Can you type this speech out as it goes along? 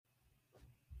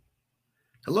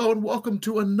Hello and welcome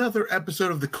to another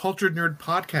episode of the Cultured Nerd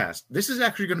Podcast. This is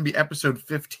actually going to be episode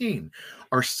 15,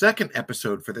 our second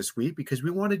episode for this week, because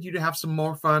we wanted you to have some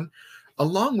more fun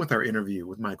along with our interview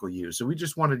with Michael Yu. So we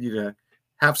just wanted you to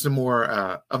have some more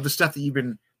of the stuff that you've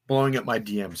been blowing up my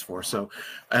DMs for. So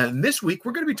and this week,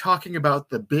 we're going to be talking about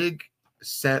the big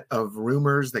set of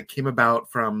rumors that came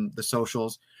about from the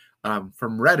socials,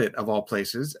 from Reddit of all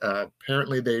places.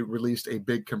 Apparently, they released a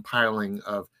big compiling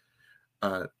of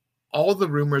all the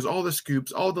rumors, all the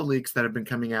scoops, all the leaks that have been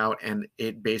coming out, and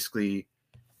it basically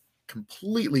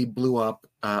completely blew up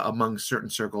among certain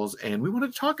circles. And we want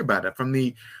to talk about it, from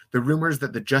the rumors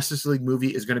that the Justice League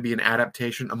movie is going to be an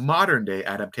adaptation, a modern day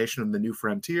adaptation of The New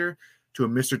Frontier, to a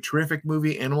Mr. Terrific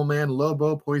movie, Animal Man,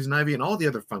 Lobo, Poison Ivy, and all the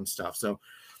other fun stuff. So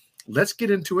let's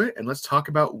get into it and let's talk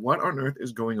about what on earth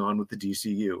is going on with the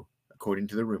DCU, according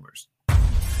to the rumors.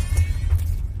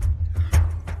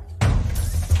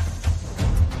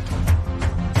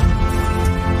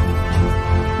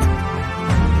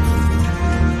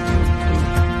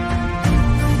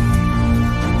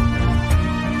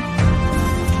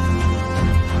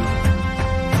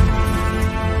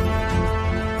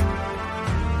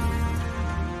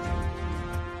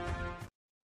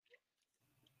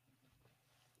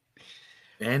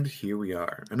 And here we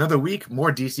are. Another week,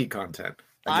 more DC content.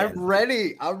 Again.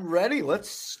 I'm ready. Let's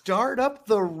start up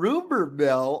the rumor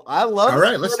mill. I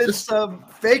love some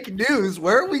fake news.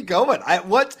 Where are we going?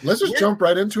 Let's just jump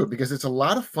right into it, because it's a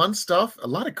lot of fun stuff, a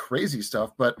lot of crazy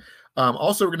stuff. But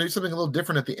also, we're going to do something a little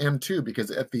different at the end, too,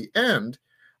 because at the end,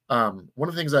 one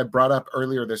of the things I brought up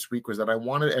earlier this week was that I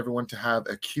wanted everyone to have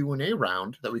a Q&A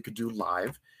round that we could do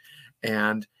live.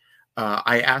 And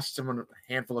I asked someone a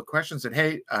handful of questions and,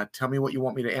 hey, tell me what you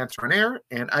want me to answer on air.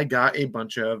 And I got a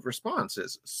bunch of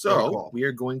responses. So we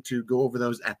are going to go over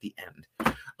those at the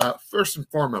end. First and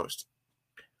foremost,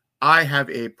 I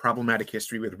have a problematic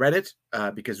history with Reddit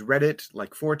because Reddit,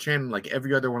 like 4chan, like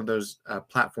every other one of those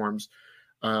platforms,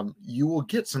 you will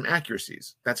get some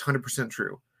accuracies. That's 100%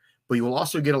 true. But you will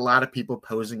also get a lot of people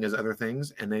posing as other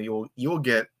things. And then you'll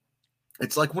get,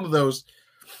 it's like one of those,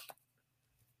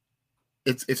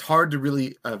 it's hard to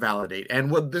really validate. And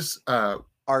what this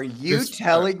are you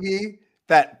telling me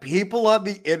that people on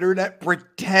the internet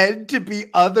pretend to be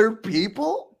other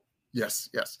people? Yes.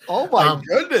 Oh my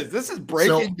goodness, this is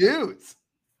breaking news.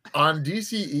 On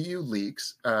DCEU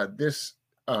leaks, this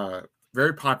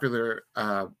very popular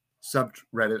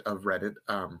subreddit of Reddit,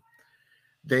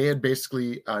 they had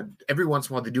basically every once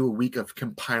in a while they do a week of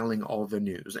compiling all the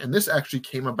news, and this actually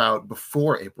came about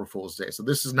before April Fool's Day. So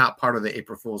this is not part of the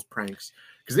April Fool's pranks,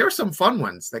 because there were some fun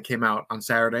ones that came out on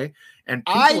Saturday, and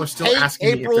people are still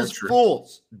asking April's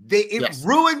Fools. It yes.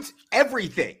 ruins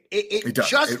everything. It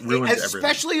ruins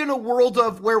especially everything. In a world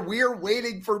of where we're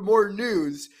waiting for more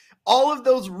news. All of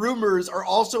those rumors are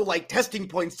also like testing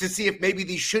points to see if maybe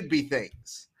these should be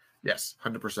things. Yes,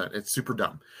 100%. It's super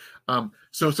dumb.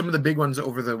 So some of the big ones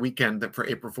over the weekend that for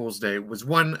April Fool's Day was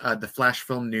one, the Flash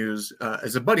Film News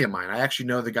is a buddy of mine. I actually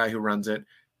know the guy who runs it.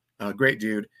 Great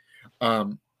dude.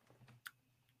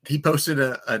 He posted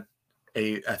a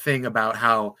thing about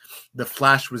how the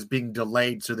Flash was being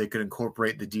delayed so they could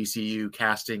incorporate the DCU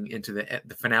casting into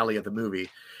the finale of the movie.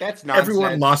 That's nonsense.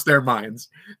 Everyone lost their minds.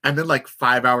 And then like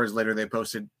 5 hours later, they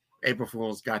posted April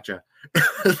Fool's Gotcha.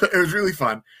 It was really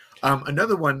fun.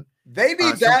 Another one. They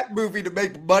need that movie to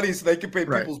make money so they can pay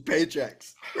people's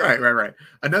paychecks. Right.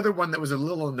 Another one that was a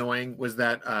little annoying was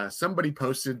that somebody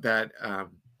posted that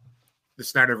the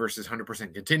Snyderverse is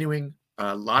 100% continuing.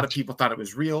 A lot of people thought it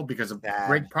was real because of the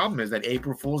great problem is that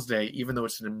April Fool's Day, even though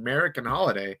it's an American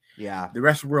holiday, the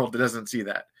rest of the world doesn't see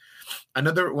that.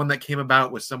 Another one that came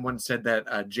about was someone said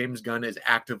that James Gunn is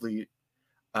actively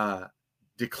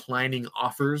declining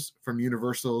offers from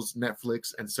Universal's,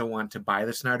 Netflix, and so on to buy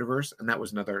the Snyderverse, and that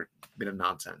was another bit of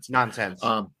nonsense.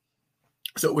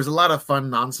 So it was a lot of fun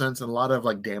nonsense and a lot of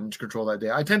like damage control that day.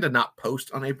 I tend to not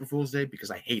post on April Fool's Day because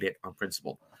I hate it on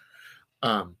principle.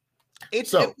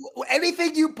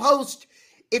 Anything you post,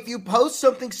 if you post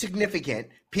something significant,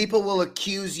 people will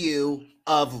accuse you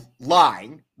of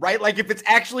lying, right? Like if it's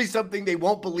actually something, they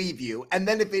won't believe you, and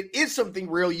then if it is something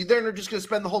real, you then are just going to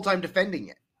spend the whole time defending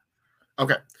it.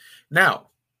 Okay, now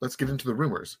let's get into the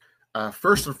rumors.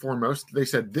 First and foremost, they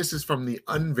said this is from the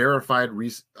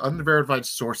unverified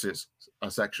sources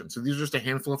section. So these are just a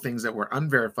handful of things that were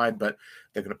unverified, but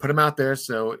they're going to put them out there.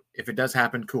 So if it does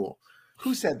happen, cool.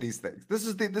 Who said these things? This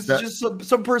is just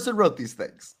some person wrote these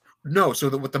things. No, so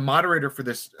what the moderator for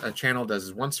this channel does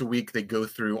is once a week they go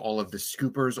through all of the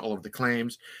scoopers, all of the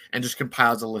claims, and just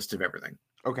compiles a list of everything.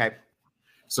 Okay.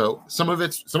 So some of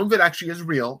it actually is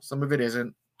real, some of it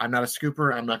isn't. I'm not a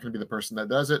scooper. I'm not going to be the person that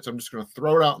does it. So I'm just going to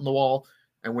throw it out on the wall.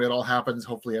 And when it all happens,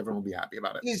 hopefully everyone will be happy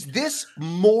about it. Is this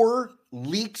more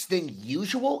leaks than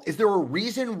usual? Is there a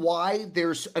reason why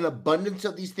there's an abundance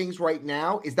of these things right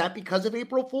now? Is that because of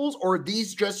April Fools, or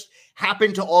these just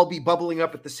happen to all be bubbling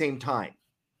up at the same time?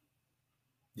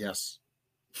 Yes.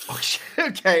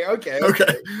 Okay.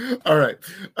 All right.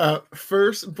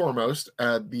 First and foremost,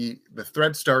 the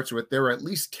thread starts with there are at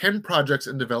least 10 projects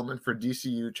in development for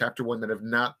DCU Chapter 1 that have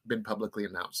not been publicly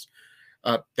announced.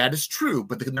 That is true,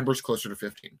 but the number is closer to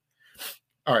 15.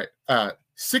 All right.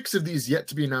 6 of these yet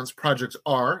to be announced projects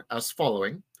are as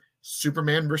following: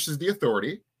 Superman versus the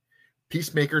Authority,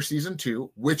 Peacemaker Season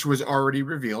 2, which was already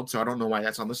revealed, so I don't know why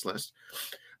that's on this list,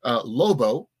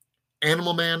 Lobo,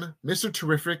 Animal Man, Mr.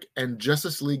 Terrific, and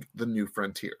Justice League: The New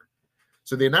Frontier.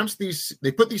 So they announced these,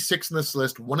 they put these 6 in this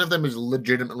list. One of them has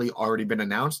legitimately already been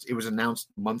announced. It was announced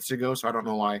months ago, so I don't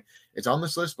know why it's on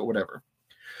this list, but whatever.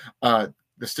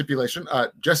 The stipulation,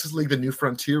 Justice League: The New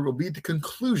Frontier will be the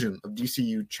conclusion of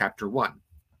DCU Chapter 1.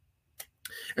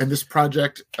 And this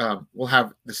project will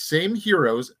have the same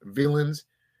heroes, villains,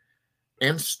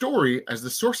 and story as the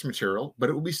source material, but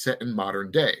it will be set in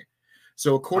modern day.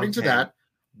 So according to that,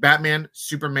 Batman,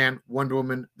 Superman, Wonder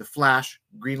Woman, The Flash,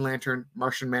 Green Lantern,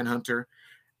 Martian Manhunter,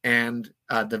 and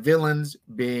the villains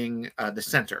being the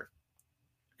Center.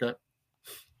 Okay.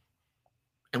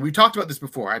 And we talked about this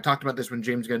before. I talked about this when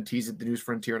James Gunn teased the New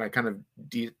Frontier, and I kind of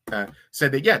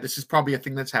said that, yeah, this is probably a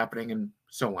thing that's happening and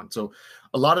so on. So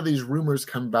a lot of these rumors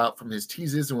come about from his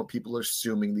teases and what people are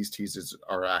assuming these teases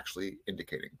are actually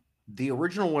indicating. The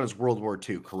original one is World War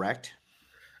II, correct?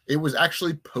 It was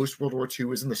actually post World War II. It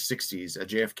was in the 60s.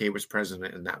 JFK was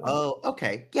president in that one. Oh,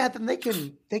 okay. Yeah, then they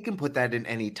can put that in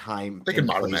any time. They can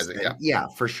modernize it. Yeah. Yeah,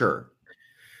 for sure.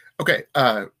 Okay.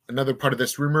 Another part of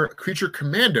this rumor: Creature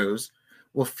Commandos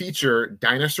will feature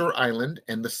Dinosaur Island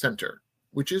and the Center,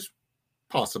 which is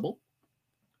possible.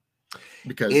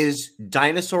 Because is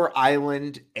Dinosaur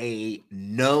Island a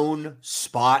known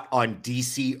spot on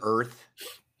DC Earth?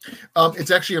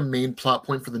 It's actually a main plot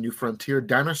point for the New Frontier.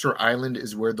 Dinosaur Island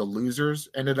is where the losers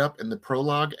ended up in the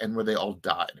prologue and where they all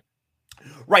died.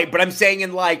 Right, but I'm saying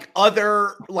in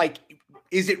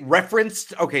is it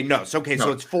referenced? Okay, no. So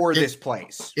it's for this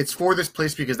place. It's for this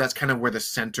place because that's kind of where the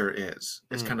center is.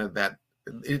 It's kind of that.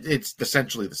 It's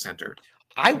essentially the center.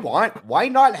 Why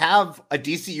not have a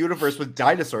DC universe with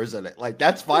dinosaurs in it? Like,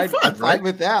 that's fine. I'm fine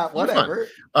with that. Whatever.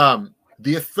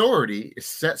 The Authority is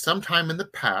set sometime in the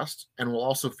past and will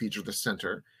also feature the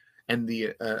Center. And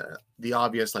the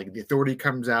obvious, like, the Authority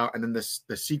comes out, and then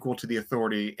the sequel to the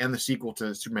Authority and the sequel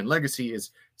to Superman Legacy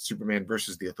is Superman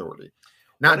versus the Authority.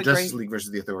 Not Justice League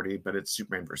versus the Authority, but it's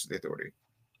Superman versus the Authority.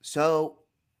 So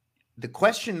the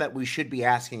question that we should be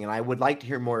asking, and I would like to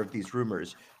hear more of these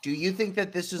rumors, do you think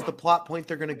that this is the plot point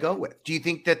they're going to go with? Do you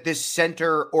think that this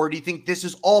Center, or do you think this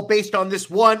is all based on this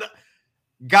one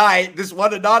guy, this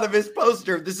one anonymous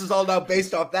poster? This is all now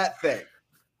based off that thing.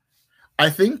 I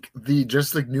think the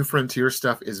Just Like New Frontier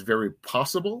stuff is very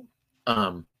possible,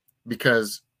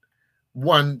 because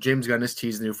 1, James Gunn has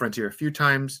teased the New Frontier a few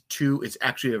times. 2, it's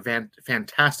actually a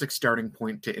fantastic starting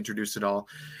point to introduce it all.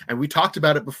 And we talked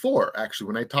about it before, actually,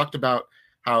 when I talked about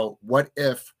how what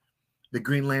if the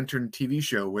Green Lantern TV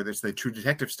show, where it's the True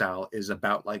Detective style, is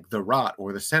about like the Rot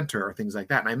or the Center or things like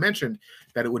that. And I mentioned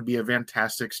that it would be a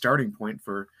fantastic starting point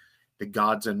for the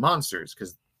gods and monsters,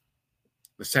 because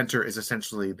the Center is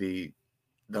essentially the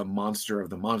monster of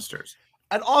the monsters.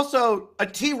 And also, a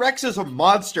T-Rex is a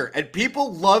monster, and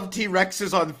people love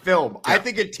T-Rexes on film. Yeah. I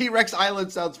think a T-Rex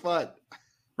Island sounds fun.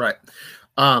 Right.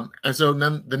 And so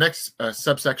then the next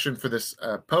subsection for this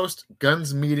post: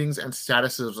 Gunn's meetings and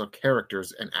statuses of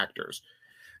characters and actors.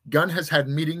 Gunn has had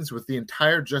meetings with the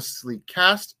entire Justice League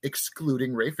cast,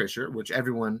 excluding Ray Fisher, which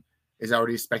everyone is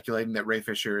already speculating that Ray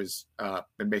Fisher has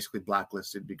been basically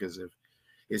blacklisted because of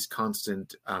his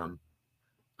constant, I'm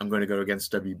going to go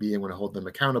against WB, I'm going to hold them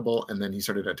accountable. And then he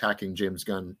started attacking James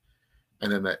Gunn.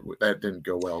 And then that didn't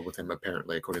go well with him,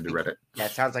 apparently, according to Reddit. Yeah,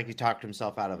 it sounds like he talked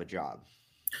himself out of a job.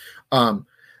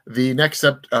 The next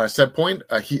set point,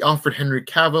 he offered Henry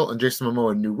Cavill and Jason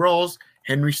Momoa new roles.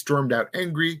 Henry stormed out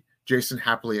angry. Jason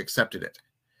happily accepted it.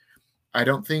 I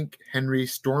don't think Henry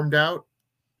stormed out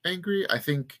angry. I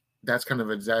think that's kind of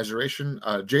an exaggeration.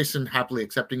 Jason happily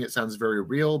accepting it sounds very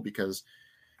real because,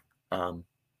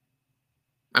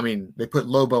 they put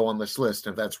Lobo on this list.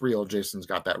 And if that's real, Jason's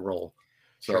got that role.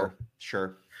 So,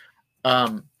 Sure.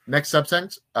 Next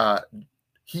subtext,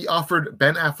 he offered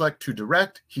Ben Affleck to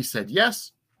direct. He said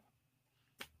yes.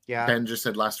 Yeah. Ben just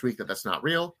said last week that that's not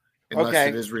real, unless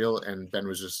it is real, and Ben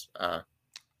was just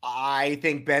I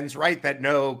think Ben's right that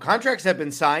no contracts have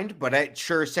been signed, but it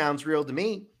sure sounds real to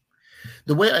me.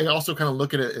 The way I also kind of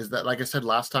look at it is that, like I said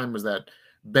last time, was that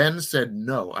Ben said,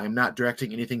 no, I'm not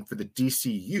directing anything for the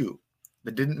DCU.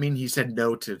 That didn't mean he said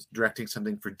no to directing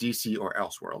something for DC or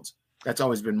Elseworlds. That's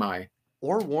always been my...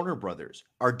 Or Warner Brothers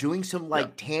are doing some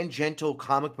like tangential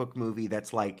comic book movie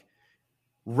that's like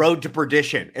Road to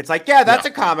Perdition. It's like, yeah, that's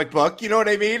a comic book. You know what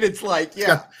I mean? It's like,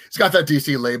 yeah. It's got that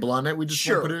DC label on it. We just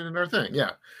won't Sure. put it in our thing.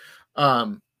 Yeah.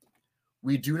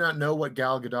 We do not know what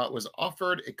Gal Gadot was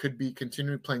offered. It could be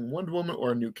continuing playing Wonder Woman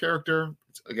or a new character.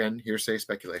 It's, again, hearsay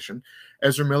speculation.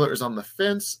 Ezra Miller is on the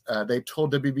fence. They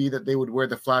told WB that they would wear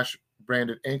the Flash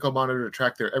branded ankle monitor to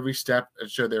track their every step and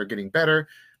show they're getting better.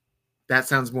 That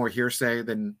sounds more hearsay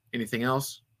than anything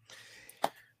else.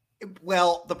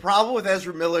 Well, the problem with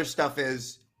Ezra Miller stuff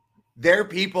is their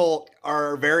people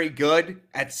are very good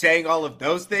at saying all of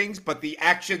those things, but the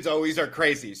actions always are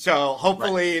crazy. So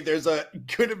hopefully there's a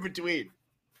good in between.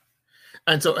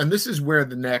 And this is where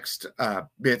the next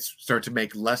bits start to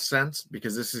make less sense,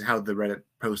 because this is how the Reddit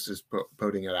post is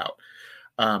putting it out.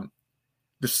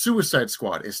 The Suicide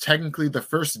Squad is technically the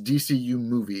first DCU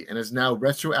movie and is now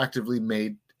retroactively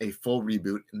made a full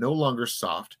reboot, no longer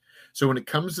soft. So when it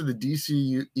comes to the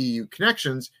DCU EU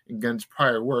connections and Gunn's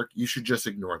prior work, you should just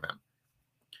ignore them.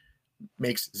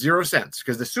 Makes zero sense,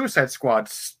 because the Suicide Squad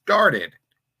started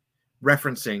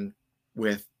referencing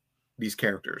with these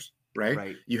characters,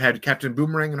 right? You had Captain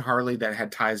Boomerang and Harley that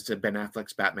had ties to Ben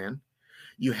Affleck's Batman.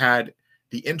 You had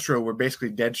the intro where basically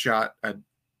Bloodsport,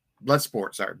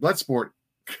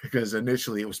 because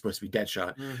initially it was supposed to be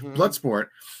Deadshot. Bloodsport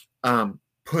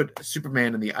put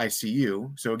Superman in the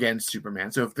ICU. So again,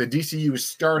 Superman. So if the DCU is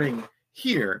starting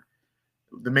here,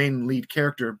 the main lead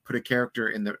character put a character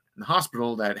in the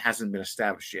hospital that hasn't been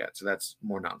established yet. So that's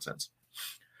more nonsense.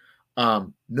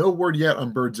 No word yet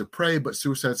on Birds of Prey, but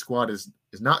Suicide Squad is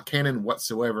not canon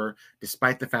whatsoever,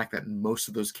 despite the fact that most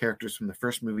of those characters from the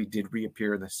first movie did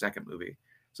reappear in the second movie.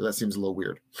 So that seems a little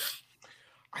weird.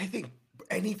 I think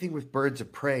anything with Birds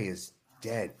of Prey is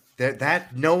dead.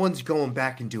 That no one's going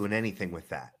back and doing anything with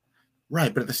that.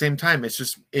 Right, but at the same time, it's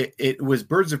just it was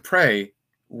Birds of Prey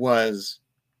was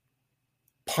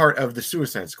part of the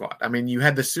Suicide Squad. I mean, you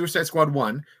had the Suicide Squad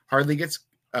 1, Harley gets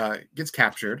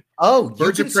captured. Oh,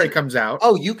 Birds of Prey comes out.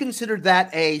 Oh, you considered that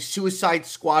a Suicide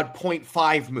Squad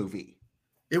 0.5 movie?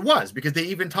 It was, because they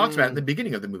even talked about it in the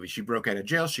beginning of the movie. She broke out of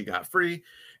jail, she got free,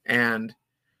 and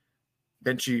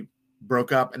then she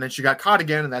broke up, and then she got caught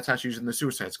again, and that's how she was in the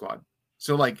Suicide Squad.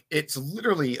 So, like, it's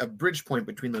literally a bridge point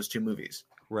between those two movies.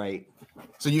 Right.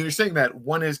 So you're saying that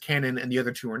one is canon and the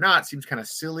other two are not seems kind of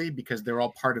silly, because they're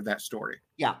all part of that story.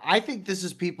 Yeah, I think this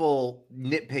is people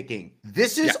nitpicking.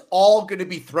 This is all going to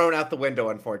be thrown out the window,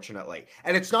 unfortunately.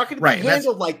 And it's not going to be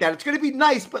handled like that. It's going to be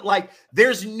nice, but, like,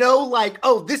 there's no, like,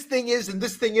 oh, this thing is and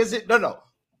this thing isn't. No.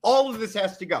 All of this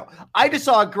has to go. I just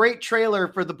saw a great trailer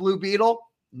for the Blue Beetle.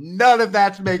 None of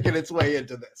that's making its way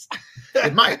into this.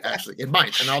 It might, actually. It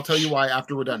might. And I'll tell you why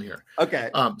after we're done here. Okay.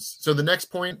 So the next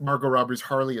point, Margot Robbie's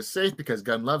Harley is safe because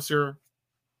Gunn loves her.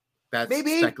 That's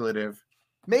speculative.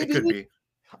 Maybe. It could be.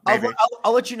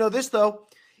 I'll let you know this, though.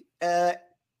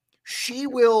 She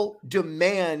will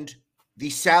demand the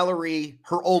salary,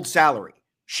 her old salary.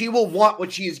 She will want what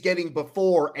she is getting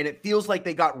before, and it feels like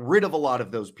they got rid of a lot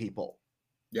of those people.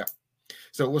 Yeah.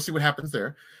 So we'll see what happens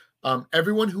there.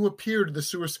 Everyone who appeared in the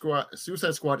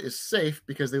Suicide Squad is safe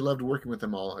because they loved working with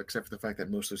them all, except for the fact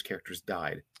that most of those characters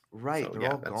died. Right, so,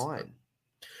 they're all gone.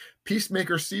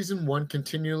 Peacemaker Season 1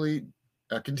 continues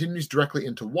directly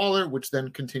into Waller, which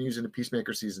then continues into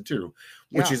Peacemaker Season 2,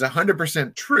 which is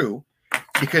 100% true,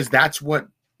 because that's what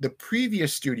the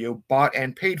previous studio bought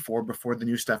and paid for before the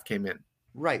new stuff came in.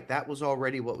 Right, that was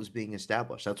already what was being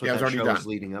established. That's what that show was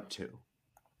leading up to.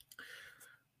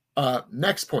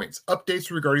 Next points,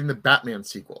 updates regarding the Batman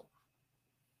sequel.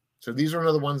 So these are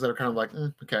another ones that are kind of like,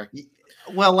 okay.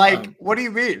 Well, like, what do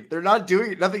you mean? They're not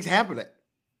doing it. Nothing's happening.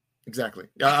 Exactly.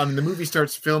 The movie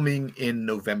starts filming in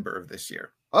November of this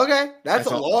year. Okay. That's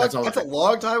a long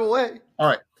time away. All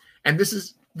right. And this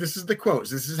is the quotes.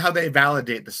 This is how they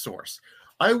validate the source.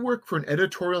 I work for an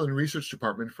editorial and research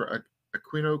department for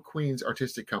Aquino Queen's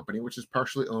artistic company, which is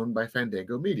partially owned by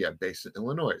Fandango Media, based in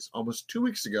Illinois. Almost 2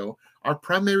 weeks ago, our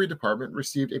primary department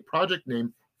received a project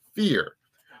named Fear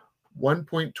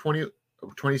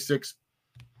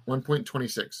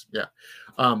 1.26. Yeah.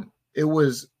 It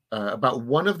was about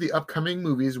one of the upcoming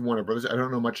movies, Warner Brothers. I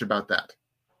don't know much about that.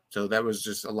 So that was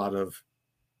just a lot of,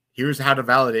 here's how to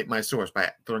validate my source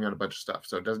by throwing out a bunch of stuff.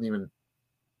 So it doesn't even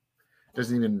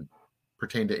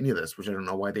pertain to any of this, which I don't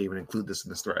know why they even include this in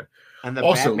this thread. And the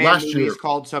also, Batman last movie is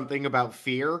called something about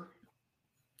fear.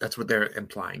 That's what they're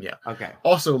implying, yeah. Okay.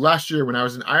 Also, last year when I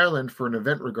was in Ireland for an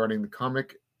event regarding the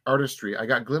comic artistry, I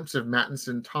got a glimpse of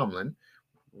Mattinson Tomlin,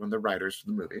 one of the writers for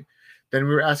the movie. Then we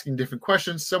were asking different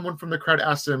questions. Someone from the crowd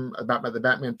asked him about the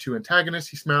Batman 2 antagonist.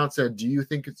 He smiled and said, "Do you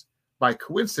think it's by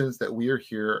coincidence that we are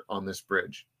here on this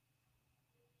bridge?"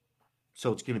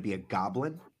 So it's going to be a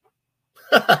goblin?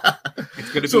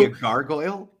 It's going to be a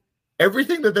gargoyle?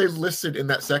 Everything that they listed in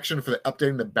that section for the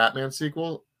updating the Batman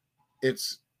sequel,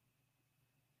 it's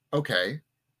okay.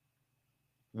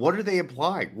 What are they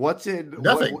implying? What's in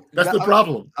nothing? That's the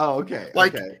problem. Oh, okay.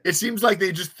 Like okay. It seems like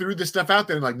they just threw this stuff out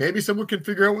there and like maybe someone can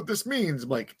figure out what this means.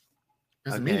 Like,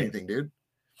 doesn't mean anything, dude.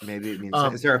 Maybe it means.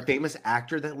 Is there a famous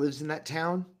actor that lives in that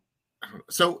town?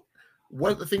 So,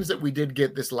 one of the things that we did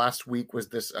get this last week was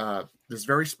this this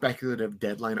very speculative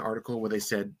Deadline article where they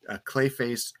said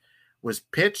Clayface was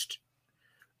pitched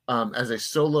as a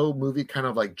solo movie, kind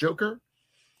of like Joker.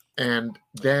 And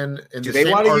then do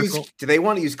they want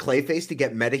to use Clayface to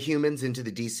get metahumans into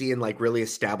the DC and like really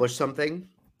establish something?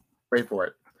 Wait for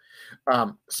it.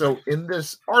 So in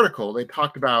this article, they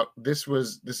talked about this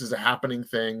is a happening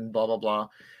thing, blah blah blah,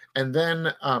 and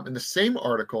then in the same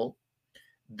article,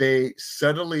 they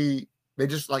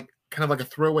just like kind of like a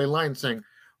throwaway line saying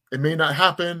it may not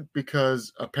happen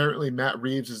because apparently Matt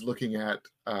Reeves is looking at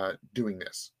doing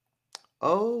this.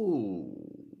 Oh,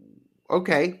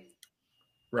 okay.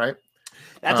 Right?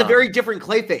 That's a very different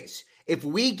Clayface. If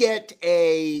we get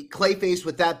a Clayface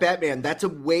with that Batman, that's a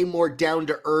way more down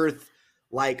to earth.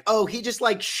 Like, oh, he just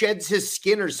like sheds his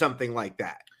skin or something like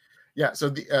that. Yeah.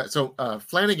 So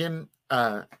Flanagan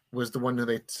was the one who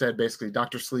they said basically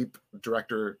Dr. Sleep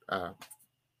director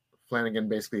Flanagan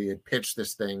basically had pitched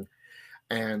this thing,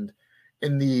 and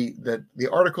in the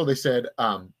article they said,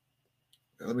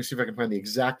 let me see if I can find the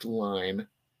exact line.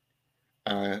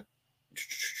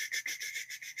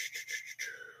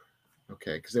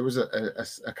 Okay, because there was a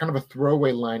kind of a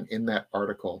throwaway line in that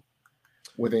article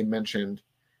where they mentioned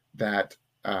that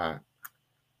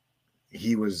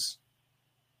he was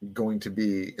going to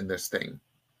be in this thing.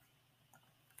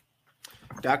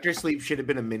 Dr. Sleep should have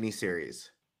been a miniseries.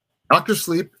 Dr.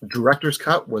 Sleep director's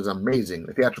cut was amazing.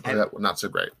 The theatrical cut was not so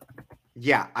great.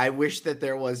 Yeah, I wish that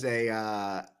there was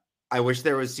I wish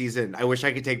there was season. I wish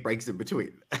I could take breaks in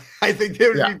between. I think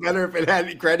it would be better if it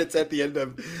had credits at the end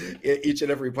of each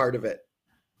and every part of it.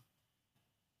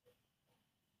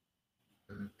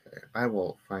 Okay, I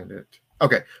will find it.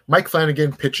 Okay, Mike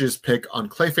Flanagan pitches pick on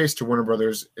Clayface to Warner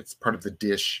Brothers. It's part of the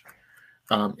Dish.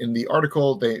 In the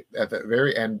article, they at the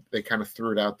very end they kind of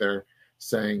threw it out there,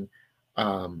 saying,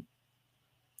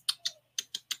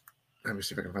 let me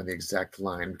see if I can find the exact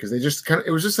line, because they just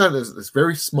it was just this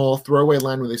very small throwaway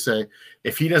line where they say,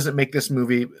 if he doesn't make this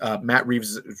movie, Matt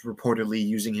Reeves is reportedly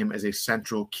using him as a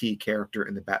central key character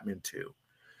in the Batman 2.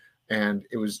 And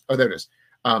it was, there it is.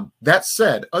 That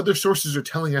said, other sources are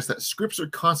telling us that scripts are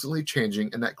constantly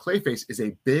changing and that Clayface is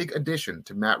a big addition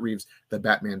to Matt Reeves' The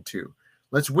Batman 2.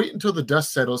 Let's wait until the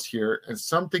dust settles here and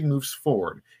something moves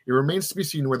forward. It remains to be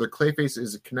seen whether Clayface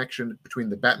is a connection between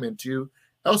the Batman 2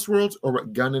 Elseworlds or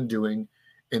what Gunn is doing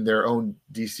in their own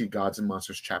DC Gods and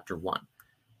Monsters Chapter 1.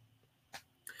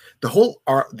 The whole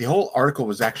article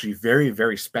was actually very,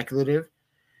 very speculative.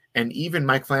 And even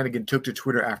Mike Flanagan took to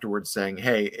Twitter afterwards saying,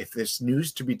 hey, if there's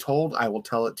news to be told, I will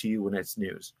tell it to you when it's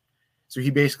news. So he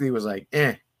basically was like,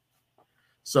 eh.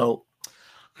 So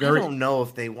I don't know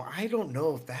if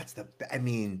that's I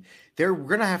mean, we're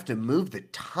going to have to move the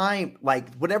time,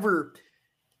 like whatever.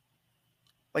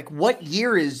 Like, what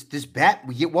year is this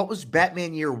what was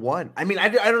Batman Year One? I mean, I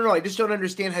don't know. I just don't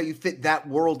understand how you fit that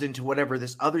world into whatever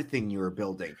this other thing you were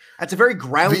building. That's a very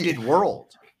grounded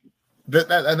world.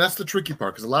 And that's the tricky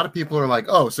part, because a lot of people are like,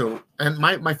 oh, so, and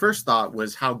my first thought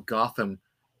was how Gotham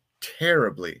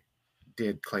terribly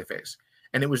did Clayface.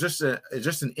 And it was just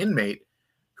an inmate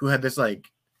who had this like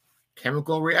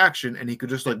chemical reaction, and he could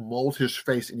just like mold his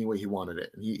face any way he wanted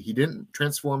it. And he didn't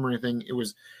transform or anything.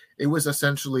 It was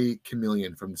essentially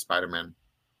Chameleon from the Spider-Man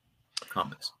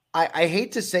comics. I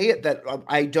hate to say it that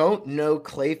I don't know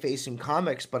Clayface in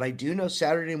comics, but I do know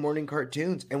Saturday morning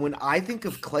cartoons. And when I think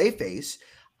of Clayface,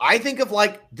 I think of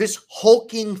like this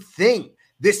hulking thing,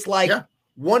 this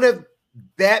one of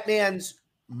Batman's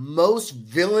most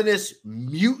villainous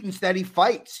mutants that he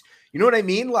fights. You know what I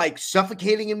mean? Like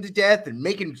suffocating him to death and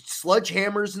making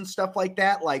sledgehammers and stuff like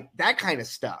that. Like that kind of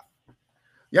stuff.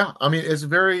 Yeah, I mean, it's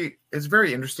very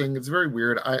interesting. It's very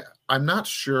weird. I'm not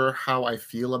sure how I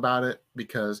feel about it,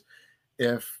 because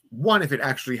if it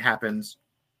actually happens,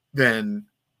 then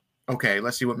okay,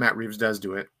 let's see what Matt Reeves does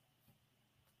to it.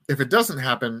 If it doesn't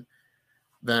happen,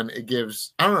 then it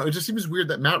gives, I don't know, it just seems weird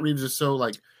that Matt Reeves is so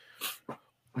like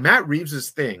Matt Reeves's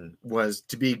thing was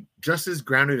to be just as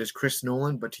grounded as Chris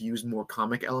Nolan, but to use more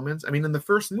comic elements. I mean, in the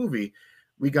first movie,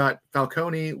 we got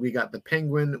Falcone, we got the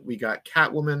Penguin, we got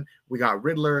Catwoman, we got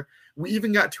Riddler, we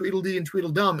even got Tweedledee and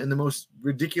Tweedledum in the most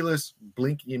ridiculous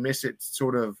blink and you miss it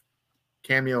sort of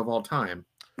cameo of all time.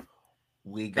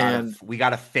 We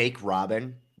got a fake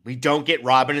Robin. We don't get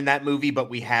Robin in that movie, but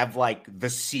we have like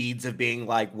the seeds of being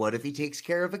like, what if he takes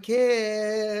care of a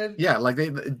kid? Yeah, like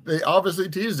they obviously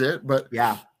teased it, but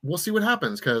yeah, we'll see what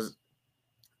happens because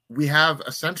we have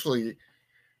essentially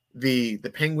the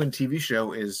Penguin TV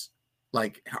show is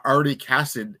like already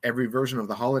casted every version of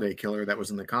the Holiday Killer that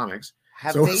was in the comics.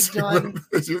 Has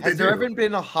there ever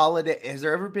been a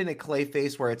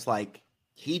Clayface where it's like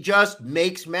he just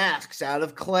makes masks out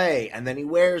of clay and then he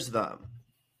wears them?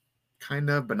 Kind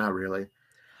of, but not really.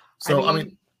 So I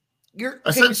mean you're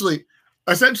essentially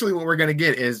what we're gonna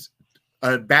get is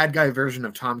a bad guy version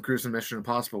of Tom Cruise in Mission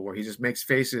Impossible, where he just makes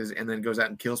faces and then goes out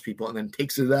and kills people and then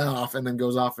takes it off and then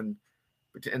goes off and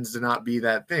pretends to not be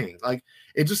that thing. Like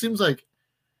it just seems like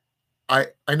I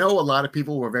know a lot of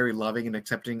people were very loving and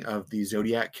accepting of the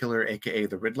Zodiac Killer, aka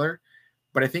the Riddler,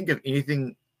 but I think if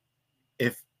anything,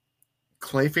 if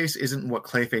Clayface isn't what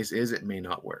Clayface is, it may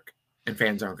not work, and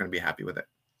fans aren't going to be happy with it.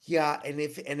 Yeah, and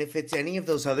if it's any of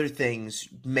those other things,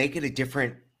 make it a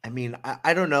different. I mean,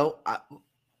 I don't know.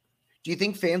 Do you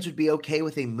think fans would be okay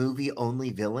with a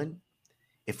movie-only villain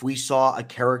if we saw a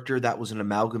character that was an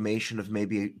amalgamation of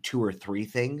maybe 2 or 3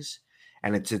 things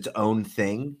and it's its own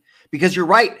thing? Because you're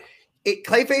right,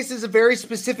 Clayface is a very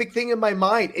specific thing in my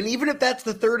mind, and even if that's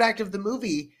the third act of the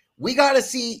movie, you got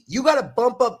to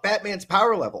bump up Batman's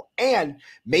power level, and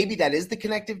maybe that is the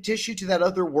connective tissue to that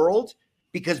other world.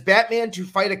 Because Batman to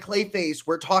fight a Clayface,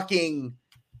 we're talking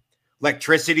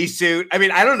electricity suit. I mean,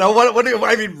 I don't know what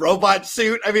I mean, robot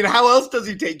suit. I mean, how else does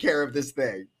he take care of this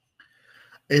thing?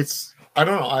 I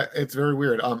don't know. It's very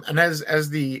weird. And as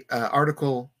the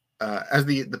article, as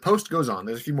the post goes on,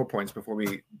 there's a few more points before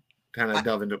we kind of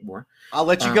delve into it more. I'll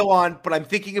let you go on, but I'm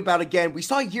thinking about again. We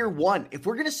saw year 1. If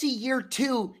we're gonna see year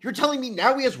 2, you're telling me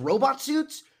now he has robot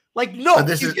suits? Like, no,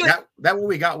 that what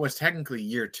we got was technically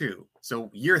year 2.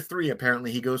 So year 3,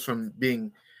 apparently, he goes from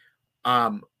being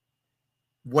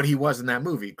what he was in that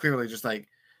movie, clearly just like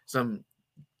some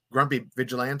grumpy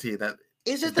vigilante. That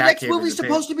is it. The next movie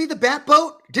supposed to be the Bat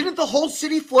Boat? Didn't the whole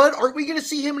city flood? Aren't we going to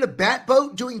see him in a Bat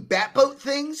Boat doing Bat Boat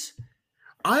things?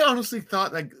 I honestly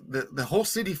thought like the whole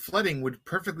city flooding would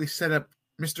perfectly set up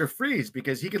Mr. Freeze,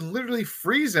 because he can literally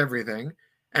freeze everything,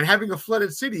 and having a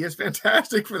flooded city is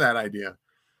fantastic for that idea.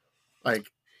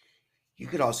 Like, you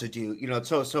could also do, it's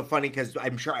so funny because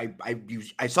I'm sure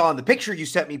I saw in the picture you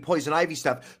sent me Poison Ivy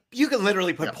stuff. You can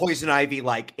literally put Poison Ivy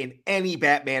like in any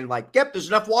Batman. Like, yep, there's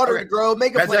enough water to grow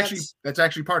mega plants. That's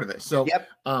actually part of this. So,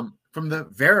 from the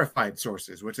verified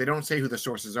sources, which they don't say who the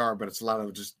sources are, but it's a lot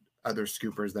of just other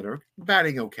scoopers that are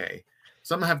batting okay.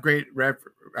 Some have great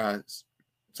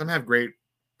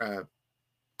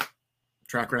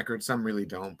track records. Some really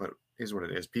don't, but is what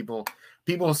it is. People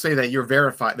say that you're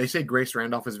verified. They say Grace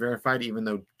Randolph is verified, even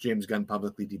though James Gunn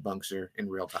publicly debunks her in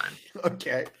real time.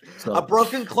 Okay. So, a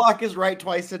broken clock is right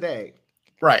twice a day.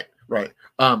 Right.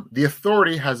 The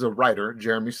Authority has a writer,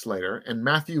 Jeremy Slater, and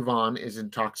Matthew Vaughn is in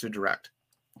talks to direct.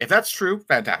 If that's true,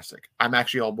 fantastic. I'm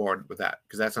actually all board with that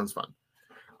because that sounds fun.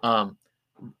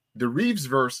 The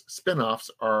Reevesverse spinoffs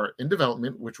are in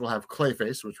development, which will have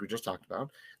Clayface, which we just talked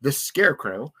about, the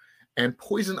Scarecrow, and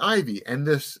Poison Ivy. And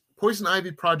this Poison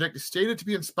Ivy project is stated to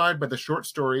be inspired by the short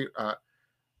story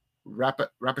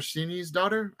Rappaccini's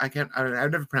Daughter. I've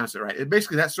never pronounced it right.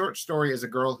 Basically, that short story is a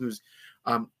girl whose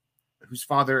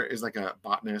father is like a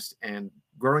botanist, and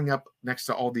growing up next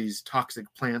to all these toxic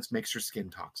plants makes her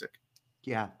skin toxic.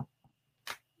 Yeah.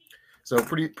 So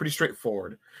pretty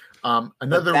straightforward.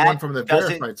 Another one from the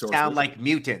verified sources. Sound like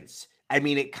mutants. I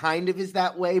mean, it kind of is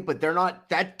that way, but they're not.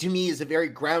 That to me is a very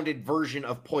grounded version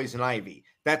of Poison Ivy.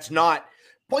 That's not.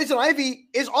 Poison Ivy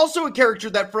is also a character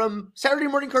that from Saturday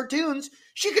morning cartoons,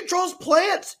 she controls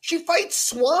plants. She fights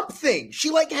Swamp Thing.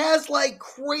 She has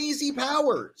crazy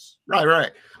powers.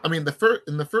 Right. I mean,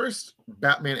 in the first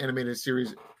Batman animated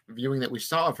series viewing that we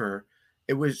saw of her,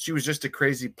 she was just a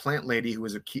crazy plant lady who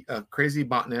was a crazy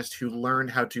botanist who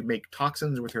learned how to make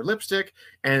toxins with her lipstick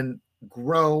and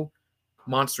grow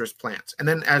monstrous plants. And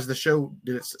then as the show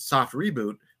did its soft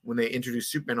reboot, when they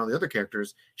introduced Superman and all the other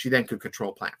characters, she then could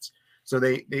control plants. So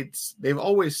they've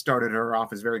always started her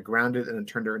off as very grounded and then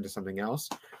turned her into something else.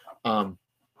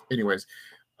 Anyways,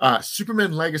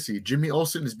 Superman Legacy, Jimmy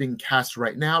Olsen is being cast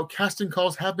right now. Casting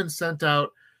calls have been sent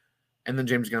out. And then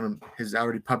James Gunn has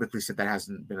already publicly said that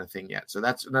hasn't been a thing yet. So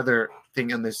that's another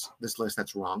thing on this list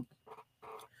that's wrong.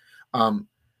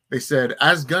 They said,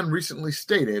 as Gunn recently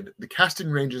stated, the casting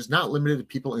range is not limited to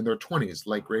people in their 20s,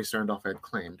 like Grace Randolph had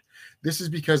claimed. This is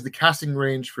because the casting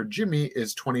range for Jimmy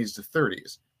is 20s to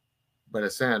 30s. But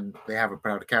as said, they haven't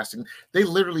put out a casting. They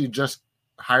literally just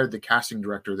hired the casting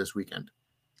director this weekend.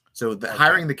 So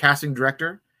hiring the casting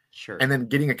director and then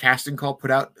getting a casting call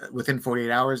put out within 48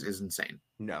 hours is insane.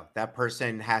 No, that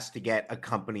person has to get a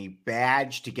company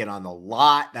badge to get on the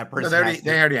lot. That person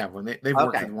they already have one. They've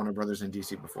worked with Warner Brothers in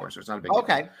DC before, so it's not a big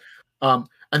deal.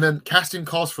 And then casting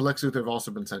calls for Lex Luthor have also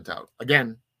been sent out.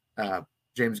 Again,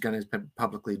 James Gunn has been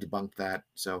publicly debunked that.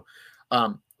 So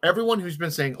everyone who's been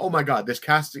saying, "Oh my God, this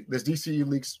DCU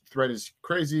leaks thread is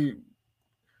crazy,"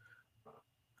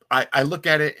 I look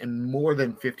at it, and more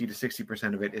than 50 to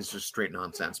 60% of it is just straight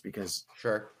nonsense because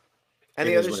and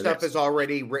the other stuff is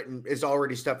already written, is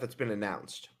already stuff that's been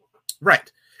announced. Right.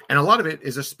 And a lot of it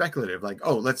is just speculative, like,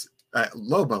 oh, let's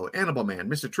Lobo, Animal Man,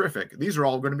 Mr. Terrific. These are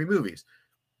all going to be movies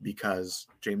because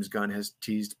James Gunn has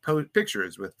teased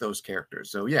pictures with those characters.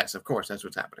 So yes, of course, that's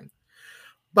what's happening.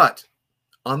 But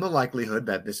on the likelihood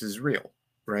that this is real,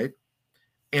 right?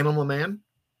 Animal Man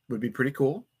would be pretty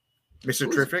cool.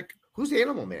 Mr. Terrific. Who's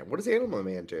Animal Man? What does Animal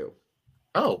Man do?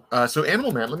 Oh, so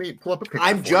Animal Man, let me pull up a picture.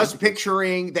 I'm just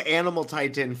picturing the Animal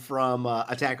Titan from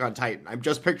Attack on Titan. I'm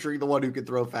just picturing the one who could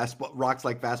throw rocks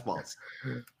like fastballs.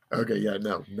 Okay, yeah,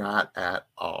 no, not at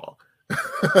all.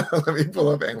 Let me pull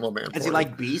up Animal Man. Is he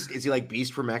like Beast? Is he like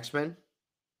Beast from X-Men?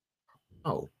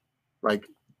 Oh, like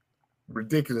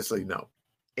ridiculously no.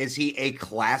 Is he a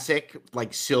classic,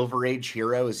 like Silver Age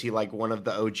hero? Is he like one of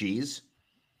the OGs?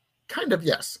 Kind of,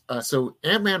 yes. So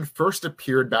Ant-Man first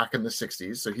appeared back in the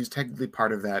 60s, so he's technically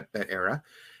part of that era.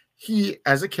 He,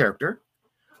 as a character,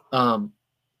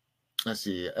 let's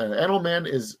see, Animal Man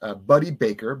is Buddy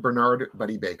Baker, Bernard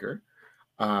Buddy Baker.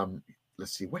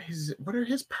 Let's see, what are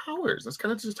his powers? Let's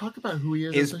kind of just talk about who he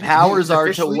is. His powers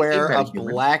are to wear a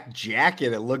black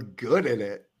jacket and look good in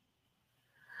it.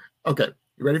 Okay,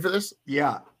 you ready for this?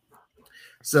 Yeah.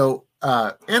 So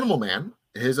Animal Man,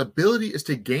 his ability is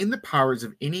to gain the powers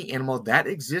of any animal that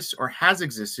exists or has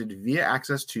existed via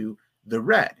access to the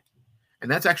red. And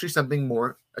that's actually something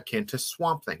more akin to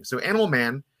Swamp Thing. So Animal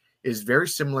Man is very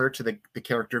similar to the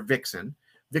character Vixen.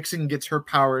 Vixen gets her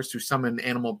powers to summon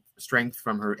animal strength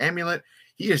from her amulet.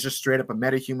 He is just straight up a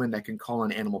metahuman that can call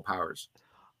in animal powers.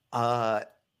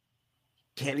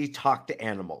 Can he talk to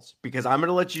animals? Because I'm going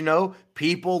to let you know,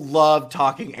 people love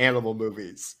talking animal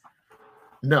movies.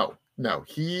 No.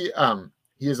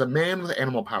 He is a man with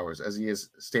animal powers, as he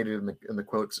is stated in the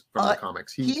quotes from the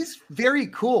comics. He's very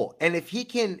cool, and if he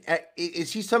can,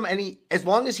 is he as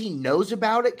long as he knows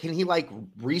about it, can he like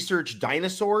research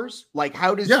dinosaurs? Like,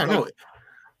 how does? Yeah, no.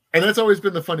 And that's always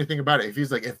been the funny thing about it. If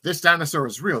he's like, if this dinosaur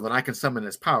is real, then I can summon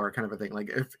his power, kind of a thing.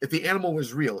 Like, if the animal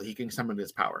was real, he can summon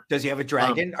his power. Does he have a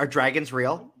dragon? Are dragons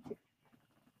real?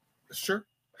 Sure,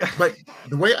 but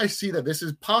the way I see that this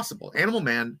is possible, Animal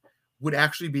Man would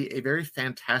actually be a very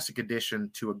fantastic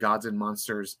addition to a Gods and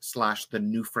Monsters / The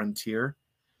New Frontier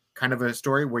kind of a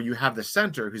story where you have the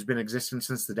center who's been existing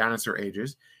since the dinosaur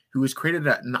ages, who has created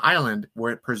an island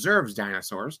where it preserves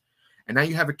dinosaurs. And now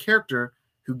you have a character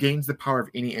who gains the power of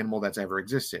any animal that's ever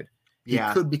existed. He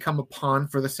could become a pawn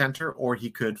for the center, or he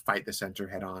could fight the center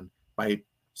head on by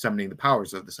summoning the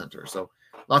powers of the center. So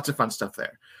lots of fun stuff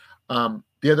there.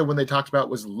 The other one they talked about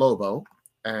was Lobo.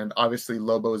 And obviously,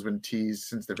 Lobo has been teased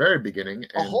since the very beginning.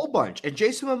 A whole bunch. And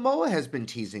Jason Momoa has been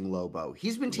teasing Lobo.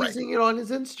 He's been teasing it on his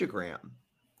Instagram.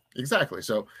 Exactly.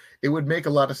 So it would make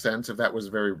a lot of sense if that was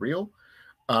very real.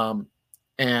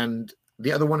 And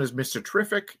the other one is Mr.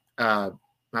 Terrific. Not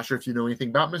sure if you know anything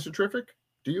about Mr. Terrific.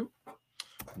 Do you?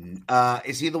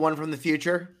 Is he the one from the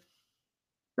future?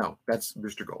 No, that's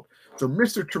Mr. Gold. So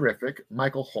Mr. Terrific,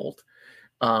 Michael Holt,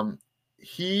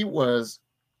 he was...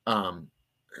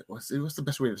 what's the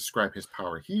best way to describe his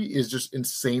power? He is just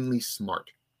insanely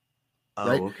smart.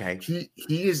 Right? Okay.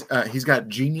 He's got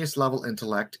genius level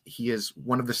intellect. He is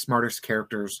one of the smartest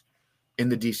characters in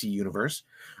the DC universe.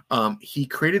 He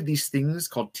created these things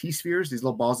called T-spheres, these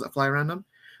little balls that fly around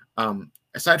him.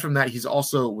 Aside from that, he's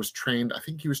also was trained. I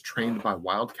think he was trained by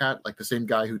Wildcat, like the same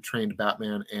guy who trained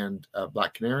Batman and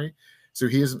Black Canary. So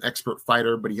he is an expert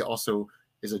fighter, but he also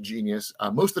is a genius.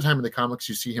 Most of the time in the comics,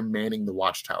 you see him manning the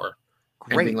Watchtower.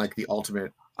 Great. And being like the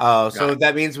ultimate. Oh, so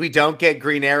that means we don't get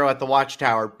Green Arrow at the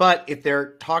Watchtower. But if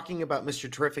they're talking about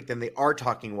Mr. Terrific, then they are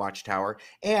talking Watchtower.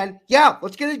 And yeah,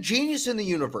 let's get a genius in the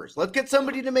universe. Let's get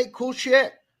somebody to make cool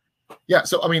shit. Yeah.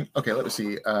 So, I mean, okay, let me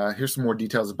see. Here's some more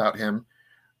details about him.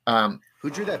 Who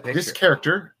drew that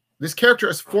picture? This character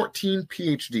has 14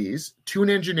 PhDs, 2 in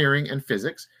engineering and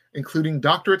physics, including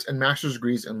doctorates and master's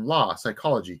degrees in law,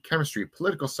 psychology, chemistry,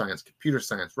 political science, computer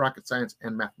science, rocket science,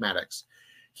 and mathematics.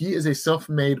 He is a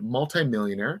self-made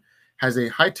multimillionaire, has a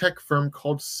high-tech firm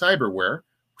called Cyberware,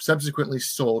 subsequently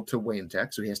sold to Wayne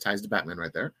Tech, so he has ties to Batman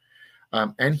right there.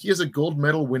 And he is a gold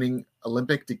medal winning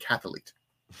Olympic decathlete.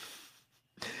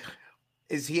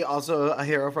 Is he also a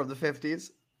hero from the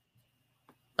 50s?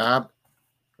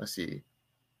 Let's see.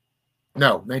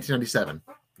 No, 1997.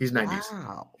 He's 90s.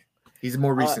 Wow. He's a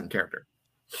more recent character.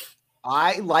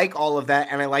 I like all of that,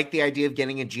 and I like the idea of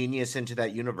getting a genius into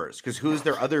that universe, because who's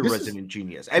their other resident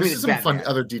genius? I mean, some Batman. Fun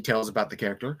other details about the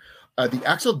character.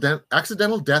 The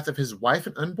accidental death of his wife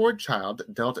and unborn child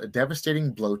dealt a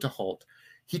devastating blow to Holt.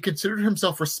 He considered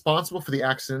himself responsible for the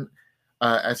accident,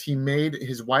 as he made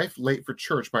his wife late for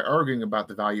church by arguing about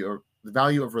the value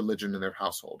of religion in their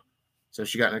household. So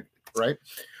she got right.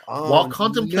 While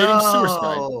contemplating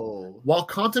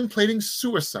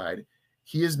suicide,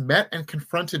 he is met and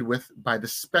confronted by the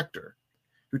Spectre,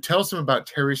 who tells him about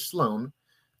Terry Sloan,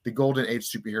 the Golden Age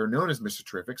superhero known as Mr.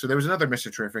 Terrific. So there was another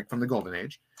Mr. Terrific from the Golden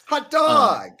Age. Hot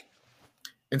dog!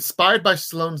 Inspired by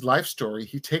Sloan's life story,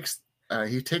 he takes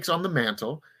on the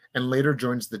mantle and later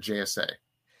joins the JSA.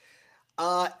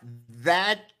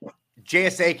 That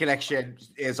JSA connection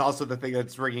is also the thing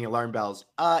that's ringing alarm bells.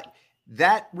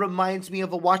 That reminds me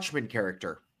of a Watchmen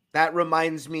character. That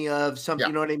reminds me of something,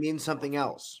 you know what I mean? Something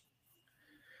else.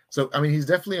 So, I mean, he's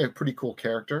definitely a pretty cool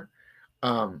character.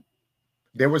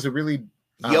 There was a really...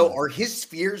 are his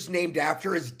spheres named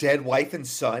after his dead wife and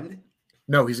son?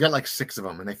 No, he's got like 6 of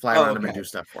them, and they fly around him and do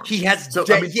stuff for him. He has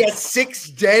he has 6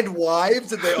 dead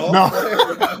wives, and they all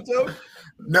fly around him?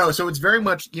 No, so it's very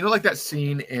much, like that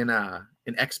scene in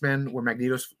X-Men where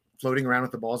Magneto's floating around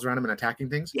with the balls around him and attacking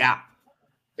things? Yeah.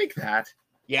 Like that.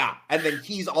 Yeah, and then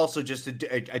he's also just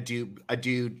a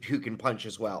dude who can punch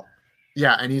as well.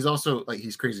 Yeah, and he's also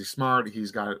he's crazy smart.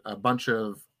 He's got a bunch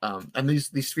of and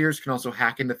these spheres can also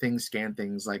hack into things, scan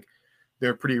things. Like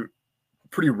they're pretty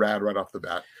rad right off the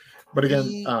bat. But again,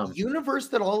 the universe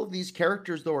that all of these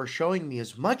characters though are showing me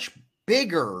is much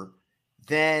bigger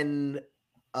than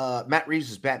Matt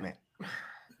Reeves' Batman.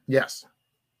 Yes.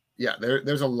 Yeah,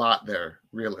 there's a lot there,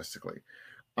 realistically.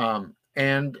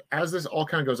 And as this all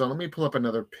kind of goes on, let me pull up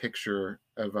another picture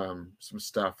of some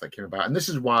stuff that came about. And this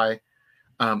is why,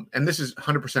 and this is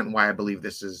 100% why I believe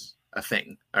this is a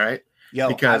thing. All right. Yo,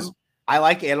 because I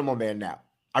like Animal Man now.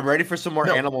 I'm ready for some more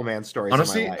Animal Man stories.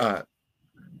 Honestly,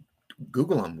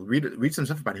 Google him, read some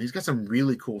stuff about him. He's got some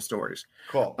really cool stories.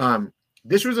 Cool.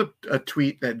 This was a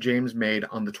tweet that James made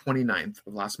on the 29th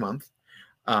of last month.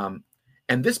 And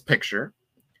this picture,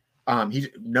 he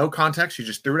no context, he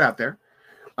just threw it out there.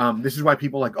 This is why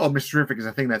people are like, oh, Mr. Terrific is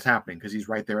a thing that's happening, because he's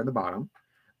right there at the bottom.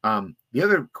 The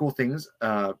other cool things,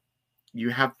 you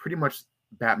have pretty much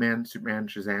Batman, Superman,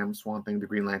 Shazam, Swamp Thing, the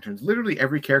Green Lanterns. Literally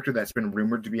every character that's been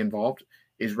rumored to be involved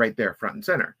is right there, front and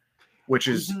center. Which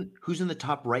who's in the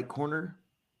top right corner?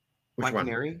 Which Black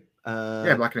Canary?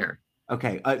 Yeah, Black Canary.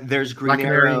 Okay, there's Black Green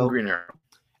Canary Arrow. and Green Arrow.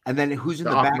 And then who's in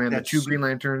the back? Aquaman, the 2 Green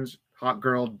Lanterns, Hawk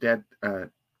Girl,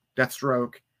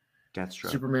 Deathstroke,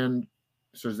 Superman,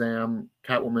 Shazam,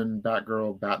 Catwoman,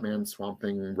 Batgirl, Batman, Swamp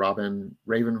Thing, Robin,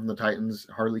 Raven from the Titans,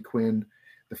 Harley Quinn,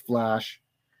 The Flash.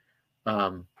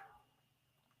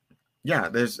 Yeah,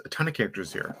 there's a ton of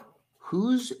characters here.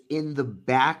 Who's in the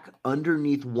back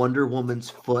underneath Wonder Woman's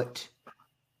foot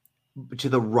to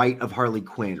the right of Harley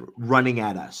Quinn running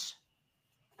at us?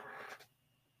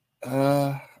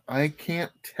 I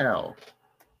can't tell.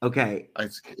 Okay.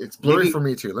 It's blurry for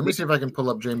me too. Let me see if I can pull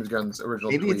up James Gunn's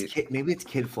original tweet. Maybe it's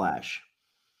Kid Flash.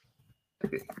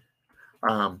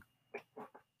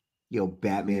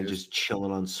 Batman just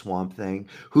chilling on Swamp Thing.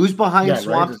 Who's behind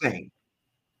Swamp Thing?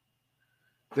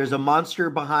 There's a monster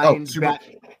behind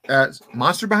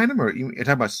monster behind him, or you're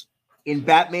talking about in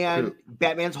Batman?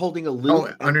 Batman's holding a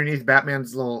loop. Oh, underneath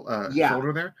Batman's little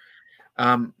shoulder there.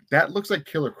 That looks like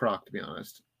Killer Croc, to be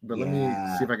honest. But let me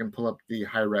see if I can pull up the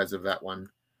high res of that one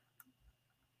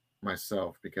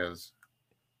myself, because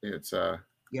it's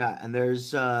and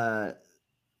there's not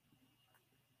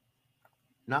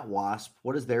Wasp.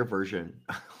 What is their version?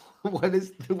 what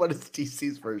is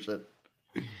DC's version?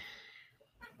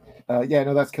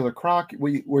 That's Killer Croc.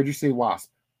 Where'd you say Wasp?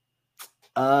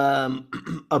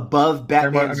 Above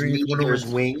Batman's Meteor's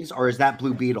wings, or is that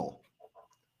Blue Beetle?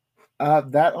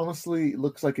 That honestly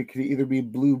looks like it could either be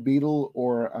Blue Beetle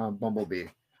or Bumblebee.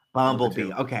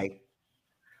 Bumblebee, okay.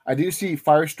 I do see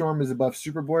Firestorm is above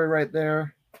Superboy right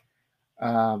there.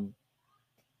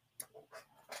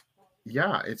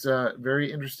 It's a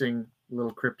very interesting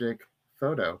little cryptic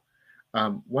photo.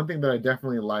 One thing that I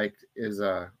definitely liked is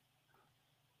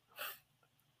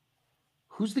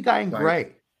Who's the guy in Like,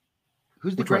 gray?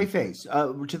 Who's the which gray one? face?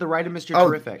 To the right of Mr. Oh,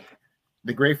 Terrific.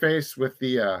 the gray face with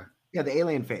the Yeah, the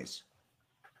alien face.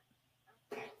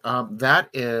 that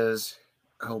is,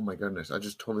 oh my goodness, I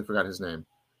just totally forgot his name.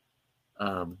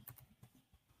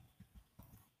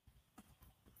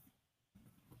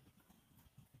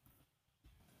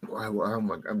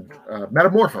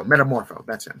 Metamorpho,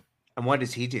 that's him. And what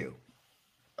does he do?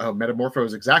 Metamorpho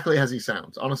is exactly as he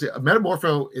sounds. Honestly,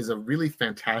 Metamorpho is a really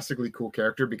fantastically cool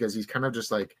character because he's kind of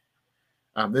just like,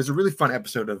 there's a really fun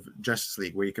episode of Justice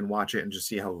League where you can watch it and just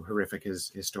see how horrific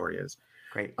his story is.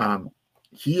 Great.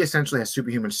 He essentially has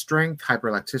superhuman strength,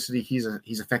 hyperelectricity.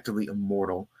 He's effectively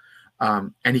immortal,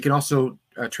 and he can also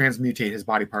transmutate his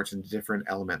body parts into different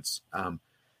elements.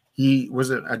 He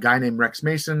was a guy named Rex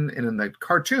Mason, and in the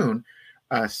cartoon,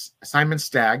 Simon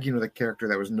Stagg, the character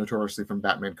that was notoriously from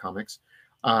Batman comics,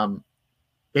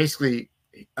 basically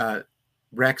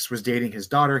Rex was dating his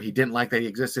daughter. He didn't like that he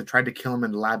existed, tried to kill him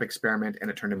in a lab experiment, and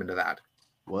it turned him into that.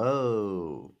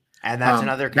 Whoa. And that's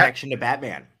another connection to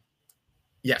Batman.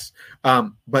 Yes.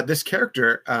 But this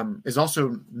character is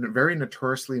also very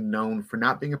notoriously known for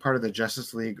not being a part of the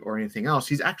Justice League or anything else.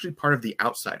 He's actually part of the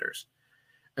Outsiders.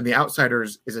 And the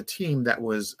Outsiders is a team that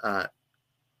was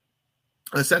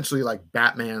essentially like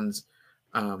Batman's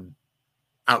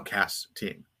outcast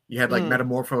team. You had like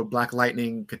Metamorpho, Black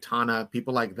Lightning, Katana,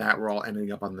 people like that were all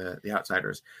ending up on the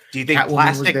Outsiders. Do you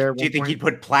think you'd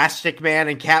put Plastic Man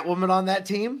and Catwoman on that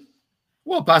team?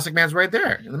 Well, Plastic Man's right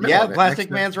there in the middle. Yeah, Plastic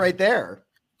Man's right there.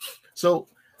 So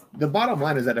the bottom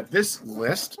line is that if this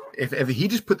list, if he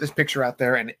just put this picture out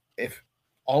there, and if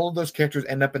all of those characters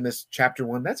end up in this chapter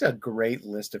 1, that's a great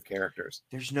list of characters.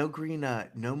 There's no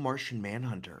no Martian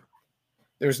Manhunter.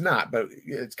 There's not, but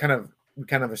it's kind of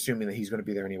assuming that he's going to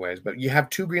be there anyways. But you have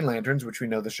 2 Green Lanterns, which we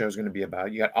know the show's going to be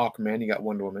about. You got Aquaman, you got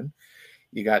Wonder Woman,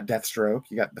 you got Deathstroke,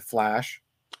 you got the Flash,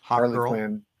 Harley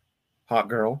Quinn, Hot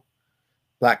Girl,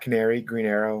 Black Canary, Green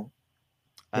Arrow,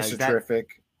 Mr.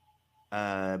 Terrific.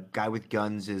 Guy with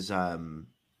guns is the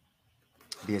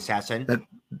assassin.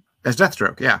 That's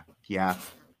Deathstroke, yeah. Yeah.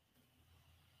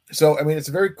 So, I mean, it's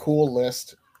a very cool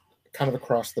list, kind of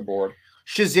across the board.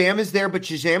 Shazam is there, but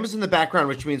Shazam is in the background,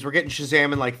 which means we're getting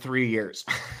Shazam in like 3 years.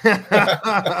 Yo,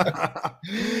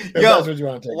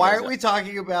 why aren't we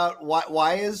talking about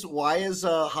why is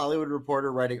Hollywood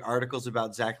Reporter writing articles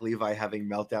about Zach Levi having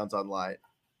meltdowns online?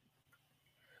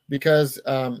 Because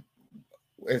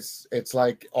it's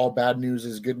like all bad news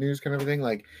is good news kind of a thing.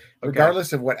 Like,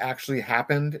 regardless of what actually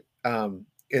happened,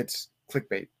 it's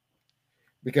clickbait.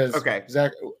 Because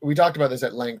Zach, we talked about this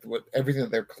at length. What everything that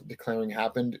they're declaring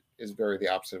happened is very the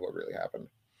opposite of what really happened.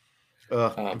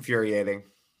 Infuriating.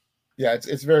 Yeah,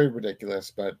 it's very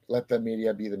ridiculous. But let the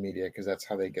media be the media, because that's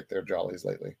how they get their jollies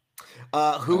lately.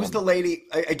 Who was the lady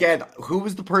again? Who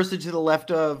was the person to the left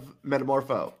of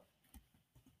Metamorpho?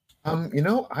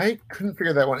 I couldn't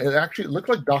figure that one. It actually looked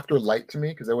like Dr. Light to me,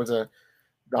 because there was a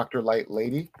Dr. Light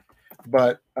lady,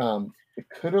 but it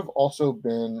could have also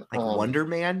been like Wonder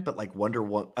Man, but like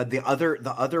the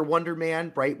other Wonder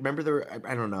Man, right? Remember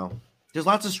I don't know. There's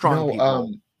lots of strong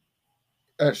people.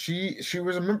 She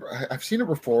was a member. I've seen her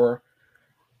before.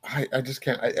 I just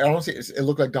can't. I honestly, it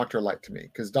looked like Dr. Light to me,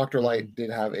 because Dr. Light did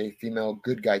have a female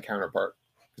good guy counterpart.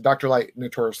 Dr. Light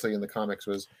notoriously in the comics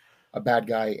was a bad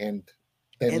guy, and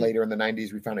then later in the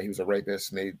 90s we found out he was a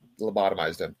rapist and they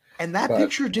lobotomized him. And that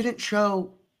picture didn't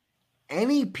show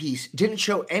any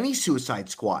Suicide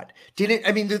Squad.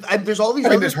 There's all these.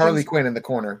 There's Harley Quinn in the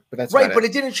corner, but that's right. But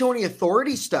it didn't show any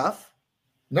authority stuff.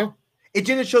 No, it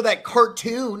didn't show that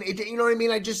cartoon. You know what I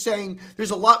mean? I'm just saying,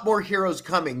 there's a lot more heroes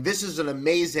coming. This is an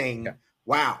amazing. Yeah.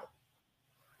 Wow.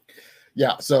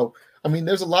 Yeah. So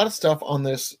there's a lot of stuff on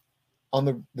this, on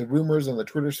the rumors on the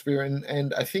Twitter sphere,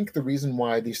 and I think the reason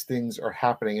why these things are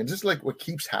happening, and just like what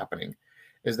keeps happening,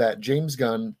 is that James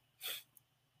Gunn.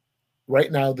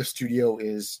 Right now, the studio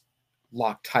is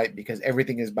locked tight because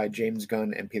everything is by James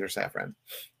Gunn and Peter Safran.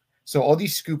 So all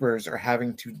these scoopers are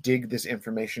having to dig this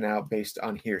information out based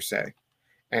on hearsay.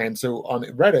 And so on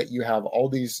Reddit, you have all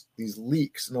these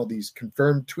leaks and all these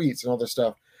confirmed tweets and all this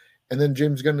stuff. And then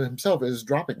James Gunn himself is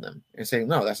dropping them and saying,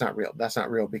 no, that's not real. That's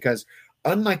not real. Because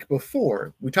unlike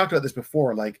before, we talked about this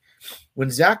before, like when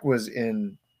Zach was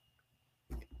in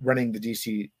running the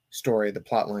DC story, the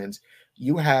plot lines,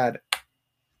 you had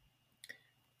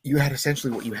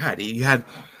essentially what you had. You had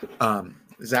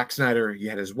Zack Snyder, you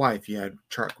had his wife, you had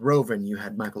Chark Roven, you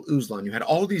had Michael Uslan, you had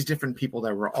all these different people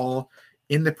that were all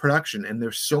in the production, and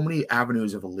there's so many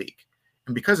avenues of a leak.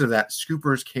 And because of that,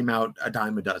 scoopers came out a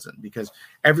dime a dozen, because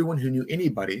everyone who knew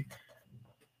anybody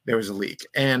there was a leak.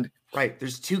 And right,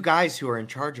 there's two guys who are in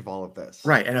charge of all of this.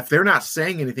 Right. And if they're not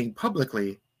saying anything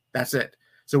publicly, that's it.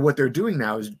 So what they're doing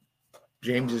now is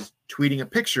James is tweeting a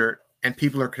picture and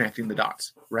people are connecting the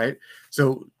dots, right?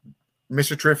 So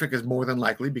Mr. Terrific is more than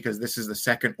likely, because this is the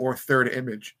second or third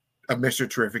image of Mr.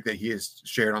 Terrific that he has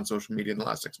shared on social media in the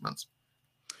last 6 months.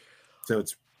 So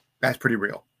that's pretty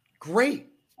real. Great.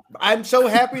 I'm so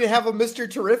happy to have a Mr.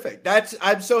 Terrific.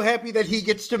 I'm so happy that he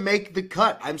gets to make the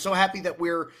cut. I'm so happy that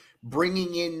we're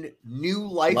bringing in new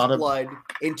lifeblood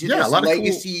into this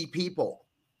legacy people.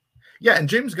 Yeah, and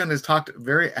James Gunn has talked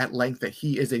very at length that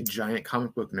he is a giant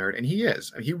comic book nerd, and he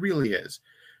is. He really is.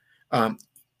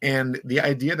 And the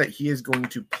idea that he is going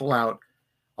to pull out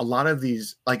a lot of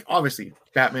these, like obviously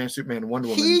Batman, Superman, Wonder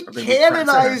Woman. He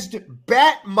canonized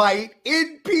Batmite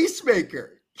in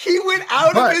Peacemaker. He went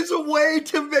out of his way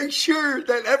to make sure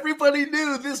that everybody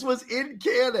knew this was in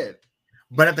canon.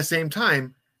 But at the same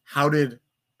time, how did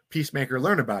Peacemaker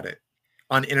learn about it?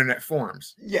 On internet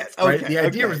forums. Yes. Okay, right? The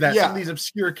idea was that some of these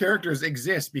obscure characters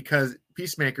exist because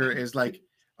Peacemaker is like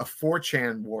a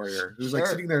 4chan warrior who's like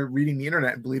sitting there reading the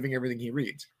internet and believing everything he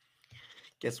reads.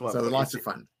 Guess what? So lots of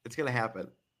fun. It's going to happen.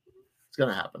 It's going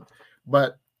to happen.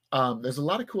 But there's a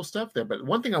lot of cool stuff there. But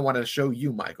one thing I wanted to show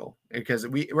you, Michael, because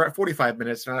we're at 45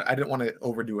 minutes and I didn't want to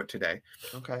overdo it today.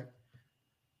 Okay.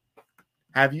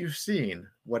 Have you seen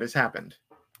what has happened?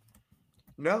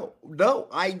 No,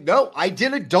 I know. I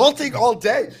did adulting all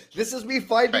day. This is me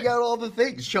finding out all the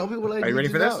things. Show me what I need to know. Are you ready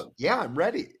for this? Yeah, I'm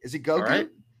ready. Is it Goku? Right.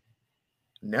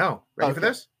 No. Ready for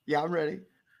this? Yeah, I'm ready.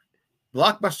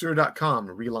 Blockbuster.com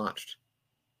relaunched.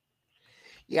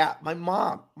 Yeah, my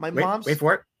mom's... Wait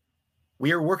for it.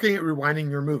 We are working at rewinding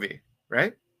your movie,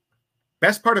 right?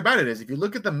 Best part about it is if you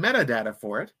look at the metadata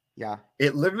for it,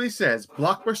 it literally says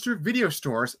Blockbuster video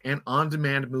stores and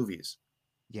on-demand movies.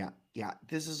 Yeah.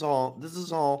 This is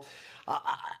all.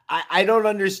 I don't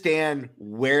understand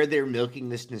where they're milking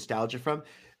this nostalgia from.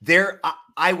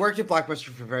 I worked at Blockbuster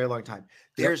for a very long time.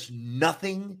 There's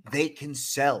nothing they can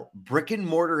sell. Brick and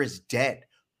mortar is dead.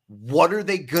 What are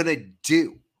they gonna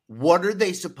do? What are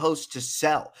they supposed to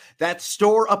sell? That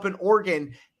store up in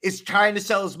Oregon is trying to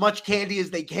sell as much candy as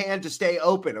they can to stay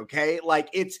open. Okay, like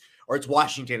it's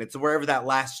Washington. It's wherever that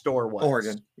last store was.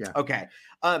 Oregon. Yeah. Okay.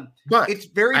 But it's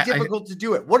very difficult to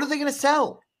do it. What are they going to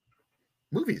sell?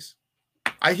 Movies.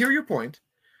 I hear your point.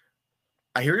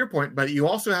 But you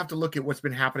also have to look at what's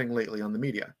been happening lately on the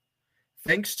media.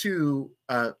 Thanks to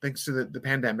the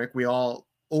pandemic, we all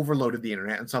overloaded the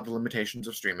internet and saw the limitations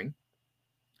of streaming.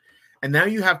 And now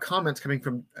you have comments coming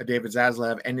from David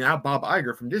Zaslav and now Bob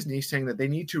Iger from Disney saying that they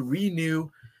need to renew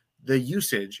the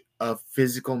usage of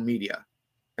physical media.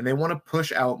 And they want to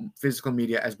push out physical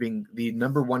media as being the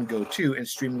number one go-to, and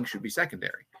streaming should be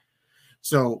secondary.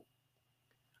 So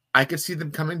I could see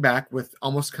them coming back with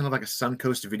almost kind of like a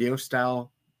Suncoast video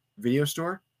style video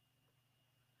store.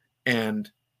 And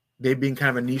they being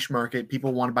kind of a niche market.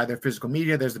 People want to buy their physical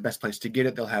media. There's the best place to get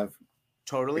it. They'll have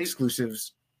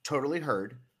exclusives. Totally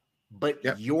heard. But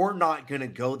you're not going to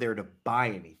go there to buy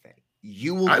anything.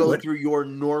 You will go through your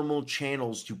normal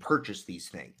channels to purchase these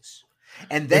things.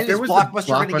 And then is Blockbuster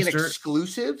going to get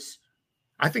exclusives?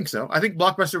 I think so. I think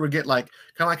Blockbuster would get kind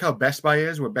of like how Best Buy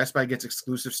is, where Best Buy gets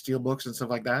exclusive steelbooks and stuff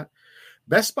like that.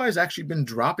 Best Buy has actually been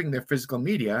dropping their physical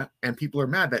media, and people are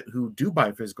mad that who do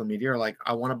buy physical media are like,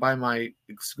 I want to buy my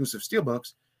exclusive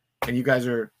steelbooks, and you guys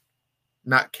are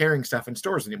not carrying stuff in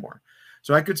stores anymore.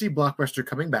 So I could see Blockbuster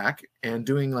coming back and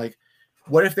doing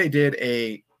what if they did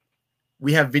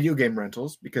we have video game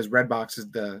rentals because Redbox is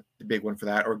the big one for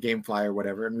that, or Gamefly or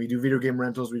whatever. And we do video game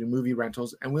rentals, we do movie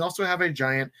rentals, and we also have a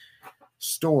giant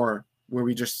store where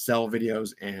we just sell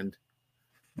videos and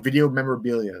video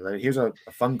memorabilia. Like here's a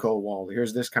Funko wall.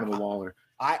 Here's this kind of a wall.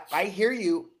 I hear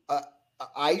you.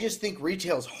 I just think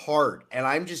retail's hard, and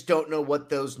I just don't know what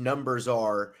those numbers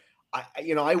are.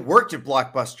 I worked at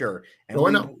Blockbuster,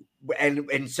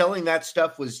 and and selling that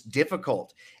stuff was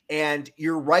difficult. And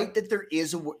you're right that there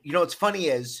is what's funny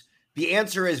is the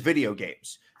answer is video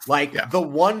games. The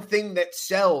one thing that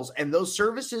sells, and those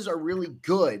services are really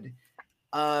good.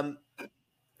 But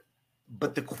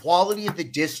the quality of the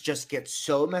disc just gets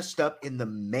so messed up in the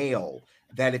mail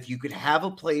that if you could have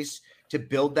a place to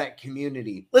build that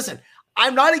community, listen,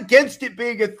 I'm not against it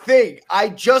being a thing. I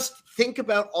just think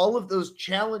about all of those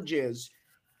challenges,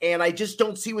 and I just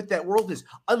don't see what that world is.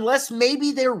 Unless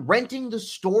maybe they're renting the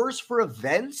stores for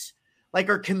events.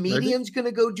 Are comedians going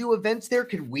to go do events there?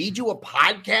 Could we do a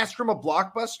podcast from a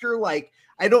Blockbuster?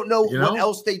 I don't know what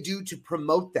else they do to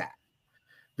promote that.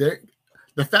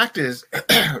 The fact is,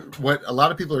 what a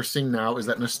lot of people are seeing now is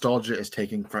that nostalgia is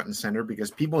taking front and center because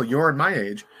people your and my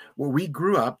age, where we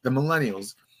grew up, the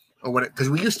millennials, or what? Because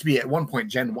we used to be at one point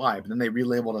Gen Y, but then they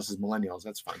relabeled us as millennials.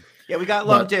 That's fine. Yeah, we got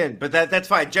lumped in, but that's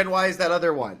fine. Gen Y is that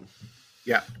other one.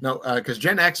 Yeah, no, because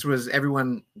Gen X was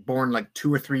everyone born like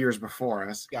 2 or 3 years before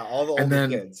us. Yeah, all the older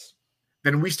kids.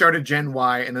 Then we started Gen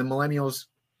Y, and then millennials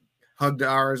hugged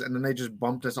ours, and then they just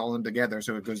bumped us all in together.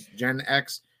 So it goes Gen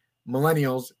X,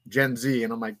 millennials, Gen Z,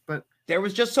 and I'm like, but there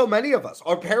was just so many of us.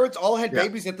 Our parents all had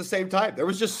babies at the same time. There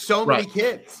was just so many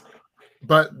kids.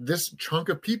 But this chunk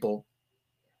of people,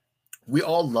 we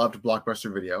all loved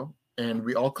Blockbuster Video, and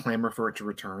we all clamor for it to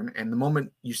return. And the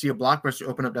moment you see a Blockbuster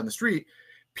open up down the street,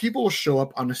 people will show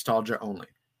up on nostalgia only.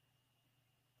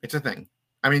 It's a thing.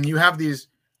 I mean, you have these,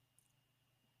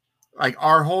 like,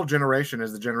 our whole generation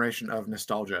is the generation of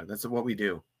nostalgia. That's what we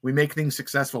do. We make things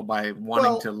successful by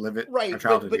wanting to live it our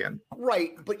childhood again.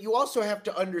 Right. But you also have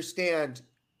to understand,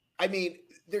 I mean,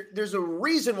 there's a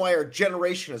reason why our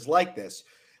generation is like this.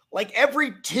 Like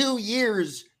every 2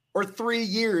 years or 3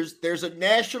 years, there's a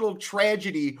national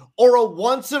tragedy or a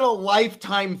once in a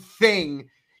lifetime thing.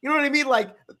 You know what I mean?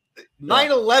 Like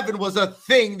 9/11 was a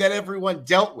thing that everyone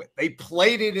dealt with. They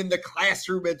played it in the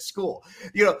classroom at school.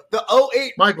 You know, the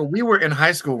 08. Michael, we were in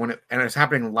high school when it was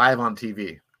happening live on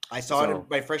TV. I saw it in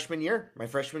my freshman year. My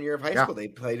freshman year of high school, they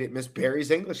played it in Miss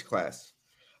Barry's English class.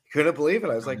 Couldn't believe it.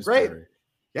 I was like, great. Barry.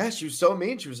 Yeah, she was so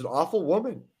mean. She was an awful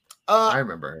woman. I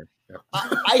remember her. Yeah.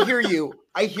 I hear you.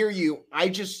 I hear you. I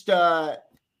just I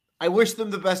wish them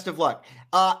the best of luck.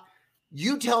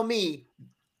 You tell me,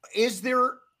 is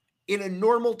there in a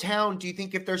normal town, do you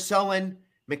think if they're selling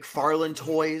McFarlane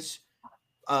toys,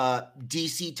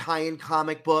 DC tie-in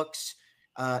comic books,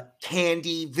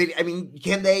 candy, video, I mean, do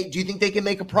you think they can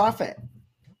make a profit?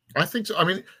 I think so. I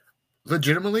mean,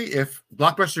 legitimately, if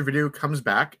Blockbuster Video comes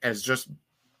back as just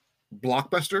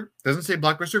Blockbuster, doesn't say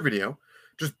Blockbuster Video,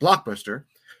 just Blockbuster,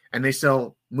 and they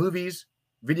sell movies,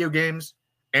 video games,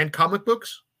 and comic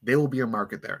books, there will be a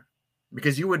market there.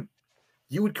 Because you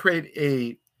would create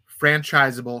a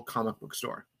franchisable comic book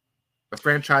store, a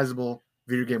franchisable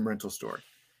video game rental store.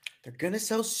 They're going to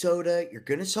sell soda. You're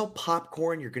going to sell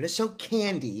popcorn. You're going to sell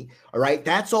candy. All right.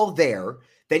 That's all there.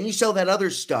 Then you sell that other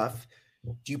stuff.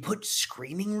 Do you put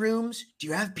screening rooms? Do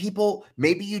you have people?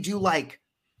 Maybe you do like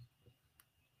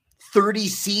 30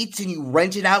 seats and you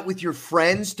rent it out with your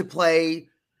friends to play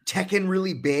Tekken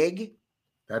really big.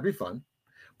 That'd be fun.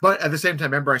 But at the same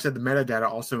time, remember I said the metadata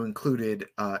also included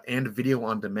and video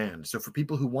on demand. So for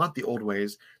people who want the old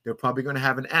ways, they're probably going to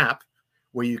have an app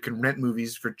where you can rent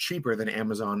movies for cheaper than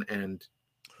Amazon and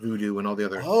Vudu and all the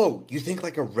other. Oh, you think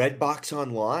like a Redbox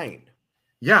online?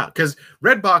 Yeah, because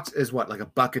Redbox is what, like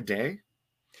 $1 a day,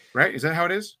 right? Is that how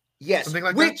it is? Yes. Something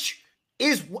like which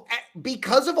is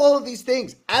because of all of these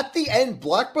things. At the end,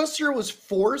 Blockbuster was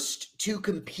forced to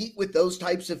compete with those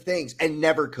types of things and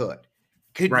never could.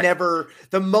 Never.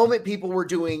 The moment people were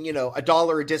doing,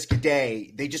 $1 a disc a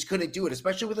day, they just couldn't do it,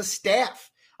 especially with a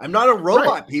staff. I'm not a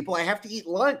robot, people. I have to eat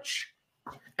lunch.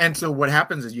 And so what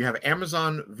happens is you have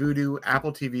Amazon, Vudu,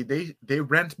 Apple TV. They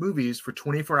rent movies for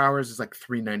 24 hours is like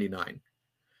 $3.99.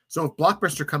 So if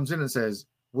Blockbuster comes in and says,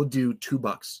 we'll do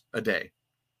 $2 a day,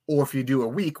 or if you do a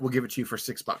week, we'll give it to you for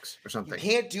 $6 or something. You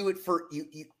can't do it for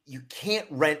you can't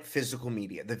rent physical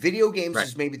media. The video games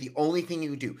is maybe the only thing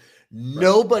you do.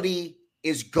 Nobody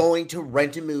is going to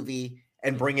rent a movie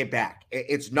and bring it back.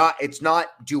 It's not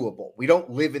doable. We don't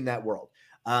live in that world.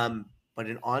 But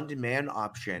an on-demand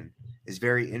option is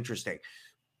very interesting.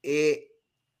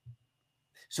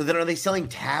 So then are they selling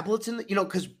tablets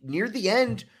because near the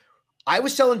end, I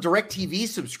was selling DirecTV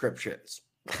subscriptions.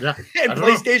 Yeah. and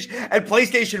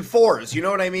PlayStation 4s. You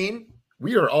know what I mean?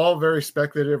 We are all very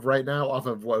speculative right now off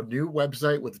of a new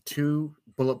website with 2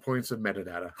 bullet points of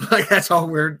metadata. Like that's all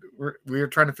we're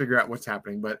trying to figure out what's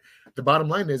happening. But the bottom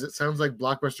line is it sounds like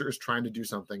Blockbuster is trying to do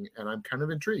something, and I'm kind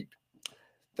of intrigued.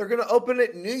 They're going to open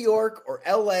it in New York or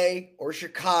LA or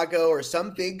Chicago or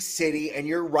some big city, and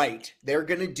you're right. They're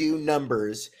going to do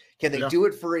numbers. Can they do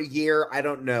it for a year? I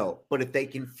don't know. But if they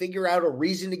can figure out a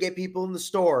reason to get people in the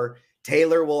store,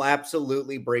 Taylor will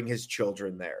absolutely bring his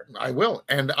children there. I will.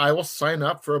 And I will sign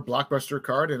up for a Blockbuster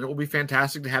card, and it will be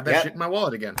fantastic to have that shit in my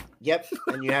wallet again. Yep.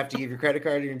 And you have to give your credit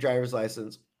card and your driver's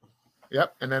license.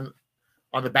 Yep. And then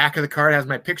on the back of the card has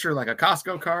my picture like a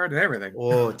Costco card and everything.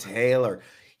 Oh, Taylor.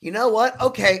 You know what?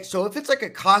 Okay. So if it's like a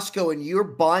Costco and you're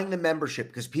buying the membership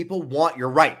because people you're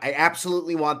right. I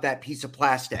absolutely want that piece of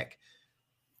plastic.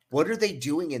 What are they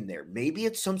doing in there? Maybe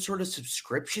it's some sort of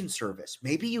subscription service.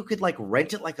 Maybe you could like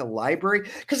rent it like a library.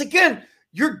 Because again,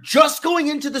 you're just going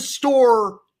into the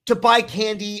store to buy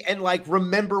candy and like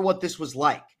remember what this was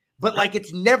like. But like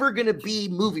it's never going to be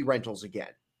movie rentals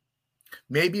again.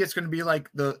 Maybe it's going to be like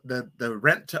the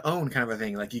rent to own kind of a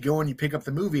thing. Like you go and you pick up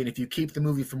the movie, and if you keep the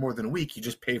movie for more than a week, you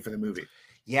just pay for the movie.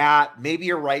 Yeah, maybe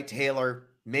you're right, Taylor.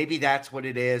 Maybe that's what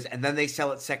it is. And then they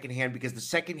sell it secondhand because the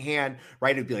secondhand,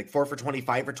 right, it'd be like 4 for 20,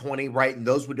 5 for 20, right? And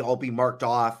those would all be marked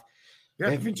off.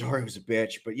 Yeah. Inventory was a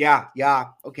bitch. But yeah,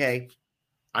 okay.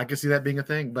 I can see that being a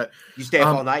thing, but you stay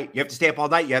up all night. You have to stay up all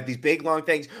night. You have these big, long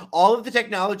things. All of the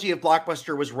technology of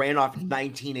Blockbuster was ran off in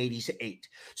 1988.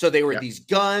 So they were these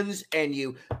guns, and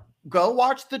you go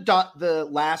watch the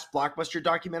last Blockbuster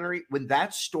documentary. When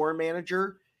that store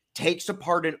manager takes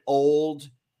apart an old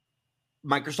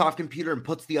Microsoft computer and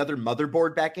puts the other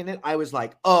motherboard back in it, I was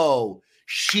like, oh,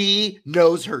 she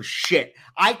knows her shit.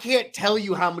 I can't tell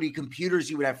you how many computers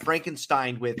you would have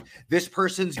Frankenstein with this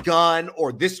person's gun,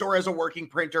 or this store has a working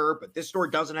printer, but this store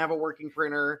doesn't have a working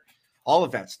printer, all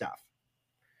of that stuff.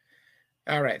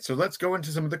 All right, so let's go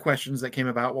into some of the questions that came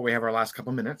about while we have our last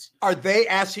couple minutes. Are they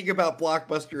asking about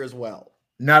Blockbuster as well?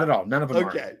 Not at all. None of them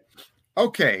are.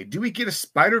 Okay, do we get a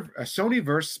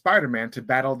Sonyverse Spider-Man to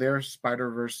battle their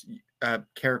Spider-Verse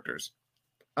characters?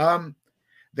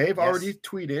 They've already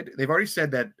tweeted, they've already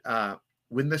said that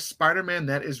when the Spider-Man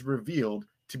that is revealed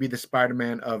to be the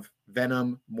Spider-Man of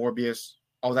Venom, Morbius,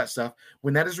 all that stuff,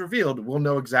 when that is revealed, we'll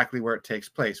know exactly where it takes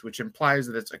place, which implies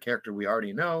that it's a character we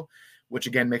already know, which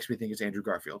again makes me think it's Andrew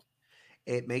Garfield.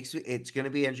 It's going to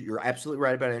be Andrew. You're absolutely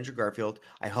right about Andrew Garfield.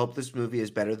 I hope this movie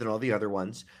is better than all the other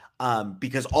ones,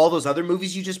 because all those other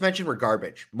movies you just mentioned were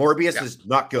garbage. Morbius is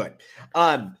not good.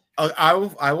 I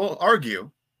will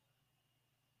argue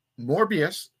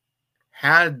Morbius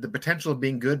had the potential of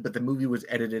being good, but the movie was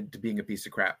edited to being a piece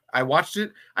of crap. I watched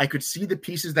it. I could see the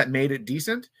pieces that made it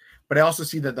decent, but I also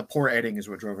see that the poor editing is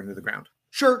what drove it into the ground.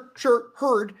 Sure.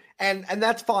 Heard. And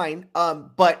that's fine.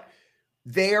 But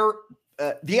the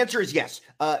answer is yes.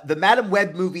 The Madam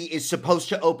Web movie is supposed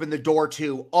to open the door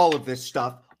to all of this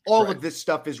stuff. All of this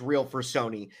stuff is real for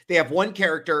Sony. They have one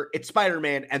character, it's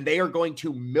Spider-Man, and they are going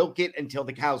to milk it until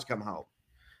the cows come home.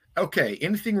 Okay,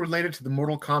 anything related to the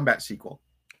Mortal Kombat sequel?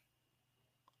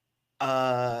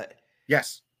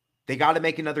 Yes. They got to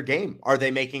make another game. Are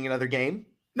they making another game?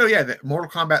 No, yeah, the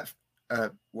Mortal Kombat,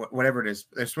 whatever it is,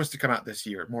 they're supposed to come out this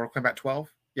year. Mortal Kombat 12?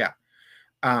 Yeah.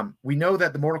 We know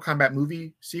that the Mortal Kombat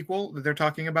movie sequel that they're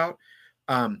talking about,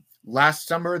 last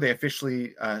summer, they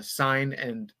officially signed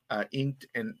and inked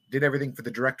and did everything for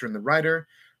the director and the writer.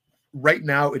 Right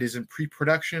now, it is in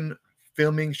pre-production.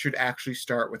 Filming should actually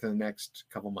start within the next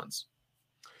couple months.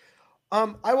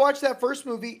 I watched that first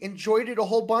movie, enjoyed it a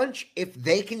whole bunch. If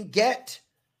they can get,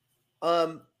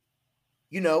 we're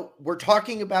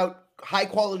talking about high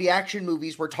quality action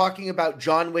movies. We're talking about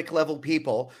John Wick level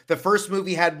people. The first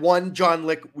movie had one John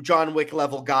Wick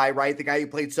level guy, right? The guy who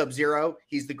played Sub-Zero.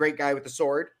 He's the great guy with the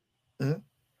sword. Mm-hmm.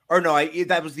 Or no,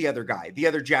 that was the other guy. The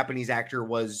other Japanese actor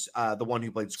was the one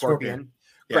who played Scorpion.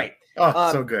 Yeah. Great.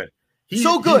 Oh, so good. He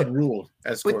ruled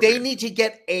as Scorpion. But they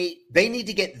need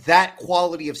to get that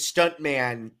quality of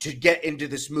stuntman to get into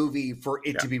this movie for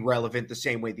it to be relevant the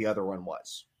same way the other one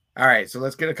was. All right, so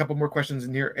let's get a couple more questions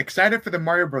in here. Excited for the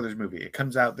Mario Brothers movie. It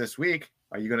comes out this week.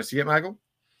 Are you going to see it, Michael?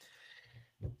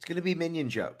 It's going to be Minion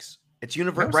jokes. It's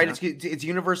universal, right? It's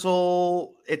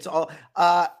Universal. It's all.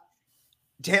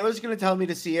 Taylor's going to tell me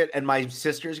to see it, and my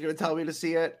sister's going to tell me to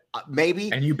see it.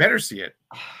 Maybe. And you better see it.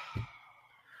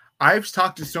 I've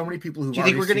talked to so many people who. Do you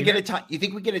think we're going to get you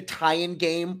think we get a tie-in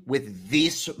game with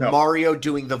this Mario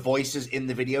doing the voices in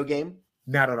the video game?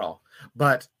 Not at all.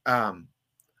 But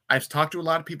I've talked to a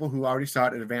lot of people who already saw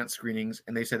it at advanced screenings,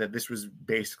 and they said that this was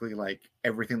basically like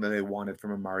everything that they wanted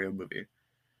from a Mario movie.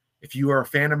 If you are a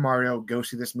fan of Mario, go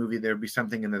see this movie. There'll be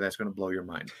something in there that's going to blow your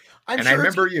mind. I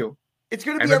remember you. It's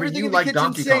going to be everything. You like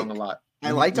Donkey Kong a lot.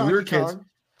 I like Donkey Kong.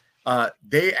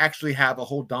 They actually have a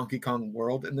whole Donkey Kong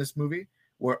world in this movie,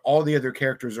 where all the other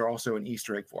characters are also an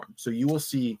Easter egg for him. So you will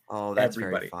see that's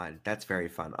everybody. Very fun. That's very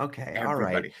fun. Okay.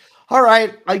 Everybody. All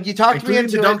right. You talked me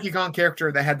into the Donkey Kong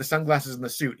character that had the sunglasses and the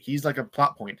suit. He's like a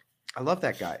plot point. I love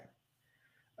that guy.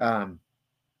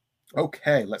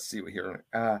 Okay. Let's see what here.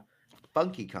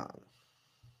 Funky Kong.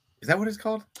 Is that what it's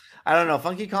called? I don't know.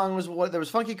 Funky Kong was what? There was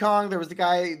Funky Kong. There was the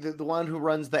guy, the one who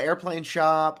runs the airplane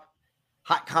shop.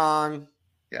 Hot Kong.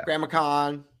 Yeah. Grandma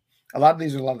Kong. A lot of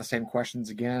these are a lot of the same questions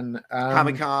again.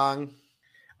 Comic Kong.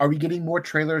 Are we getting more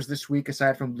trailers this week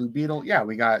aside from Blue Beetle? Yeah,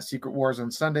 we got Secret Wars on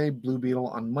Sunday, Blue Beetle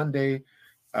on Monday,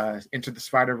 Into the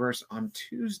Spider-Verse on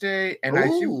Tuesday, and I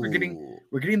think we're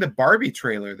getting the Barbie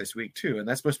trailer this week too, and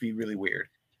that's supposed to be really weird.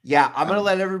 Yeah, I'm gonna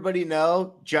let everybody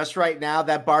know just right now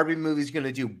that Barbie movie is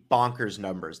gonna do bonkers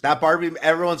numbers.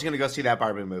 Everyone's gonna go see that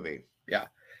Barbie movie. Yeah.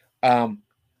 Let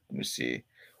me see.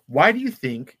 Why do you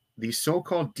think these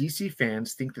so-called DC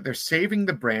fans think that they're saving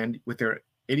the brand with their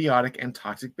idiotic and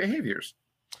toxic behaviors?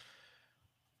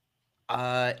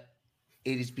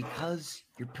 It is because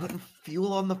you're putting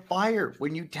fuel on the fire.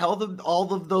 When you tell them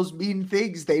all of those mean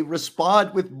things, they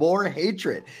respond with more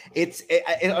hatred.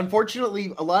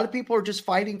 Unfortunately, a lot of people are just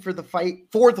fighting for the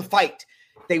fight.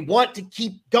 They want to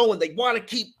keep going. They want to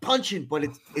keep punching, but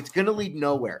it's going to lead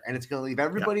nowhere, and it's going to leave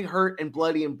everybody hurt and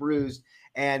bloody and bruised.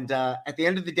 And at the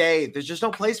end of the day, there's just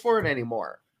no place for it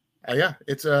anymore. Yeah,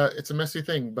 it's a messy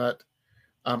thing, but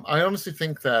I honestly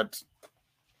think that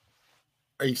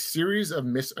a series of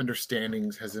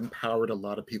misunderstandings has empowered a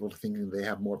lot of people to thinking they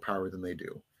have more power than they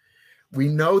do. We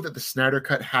know that the Snyder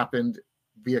Cut happened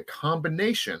via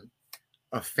combination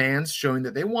of fans showing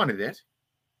that they wanted it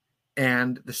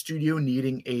and the studio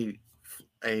needing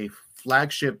a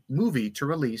flagship movie to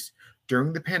release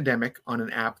during the pandemic on an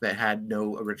app that had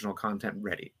no original content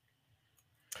ready.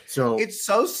 So it's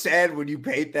so sad when you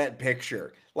paint that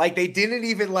picture. Like they didn't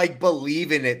even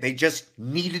believe in it. They just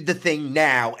needed the thing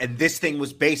now. And this thing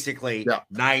was basically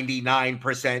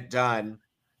 99% done.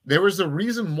 There was a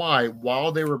reason why,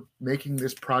 while they were making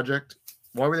this project,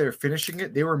 while they were finishing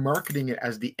it, they were marketing it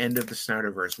as the end of the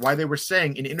Snyderverse. Why they were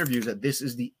saying in interviews that this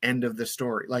is the end of the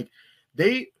story. Like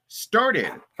they started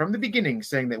from the beginning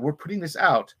saying that we're putting this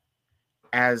out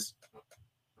as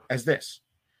this.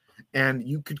 And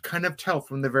you could kind of tell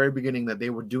from the very beginning that they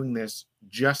were doing this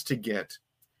just to get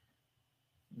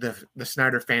the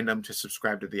Snyder fandom to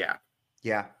subscribe to the app.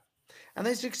 Yeah. And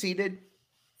they succeeded.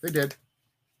 They did.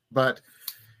 But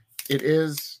it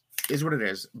is what it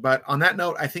is. But on that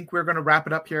note, I think we're going to wrap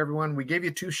it up here, everyone. We gave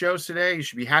you 2 shows today. You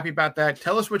should be happy about that.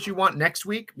 Tell us what you want next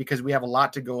week because we have a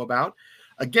lot to go about.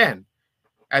 Again,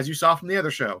 as you saw from the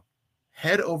other show,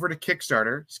 head over to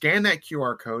Kickstarter, scan that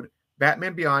QR code,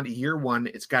 Batman Beyond Year 1.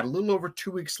 It's got a little over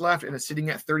 2 weeks left, and it's sitting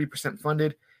at 30%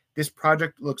 funded. This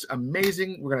project looks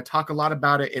amazing. We're going to talk a lot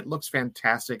about it. It looks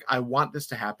fantastic. I want this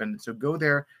to happen. So go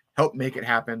there, help make it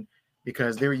happen,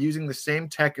 because they were using the same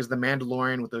tech as the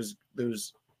Mandalorian with those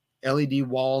LED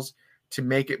walls to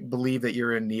make it believe that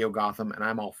you're in Neo Gotham, and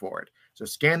I'm all for it. So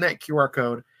scan that QR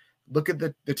code, look at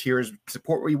the tiers,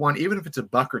 support what you want, even if it's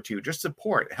 $1 or $2. Just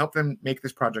support. Help them make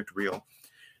this project real.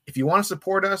 If you want to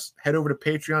support us, head over to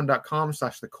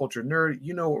patreon.com/theculturenerd.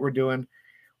 You know what we're doing.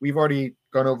 We've already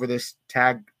gone over this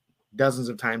tag dozens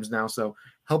of times now, so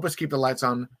help us keep the lights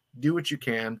on. Do what you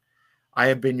can. I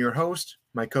have been your host,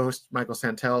 my co-host, Michael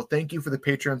Santel. Thank you for the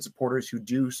Patreon supporters who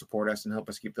do support us and help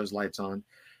us keep those lights on.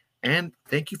 And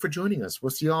thank you for joining us. We'll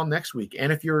see you all next week.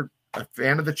 And if you're a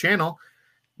fan of the channel,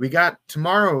 we got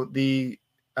tomorrow the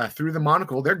Through the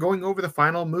Monocle. They're going over the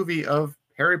final movie of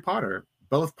Harry Potter,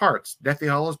 both parts, Deathly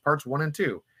Hallows parts 1 and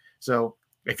 2. So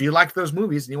if you like those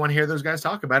movies and you want to hear those guys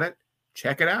talk about it,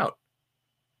 check it out.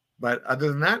 But other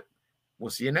than that,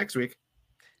 we'll see you next week.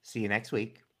 See you next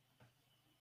week.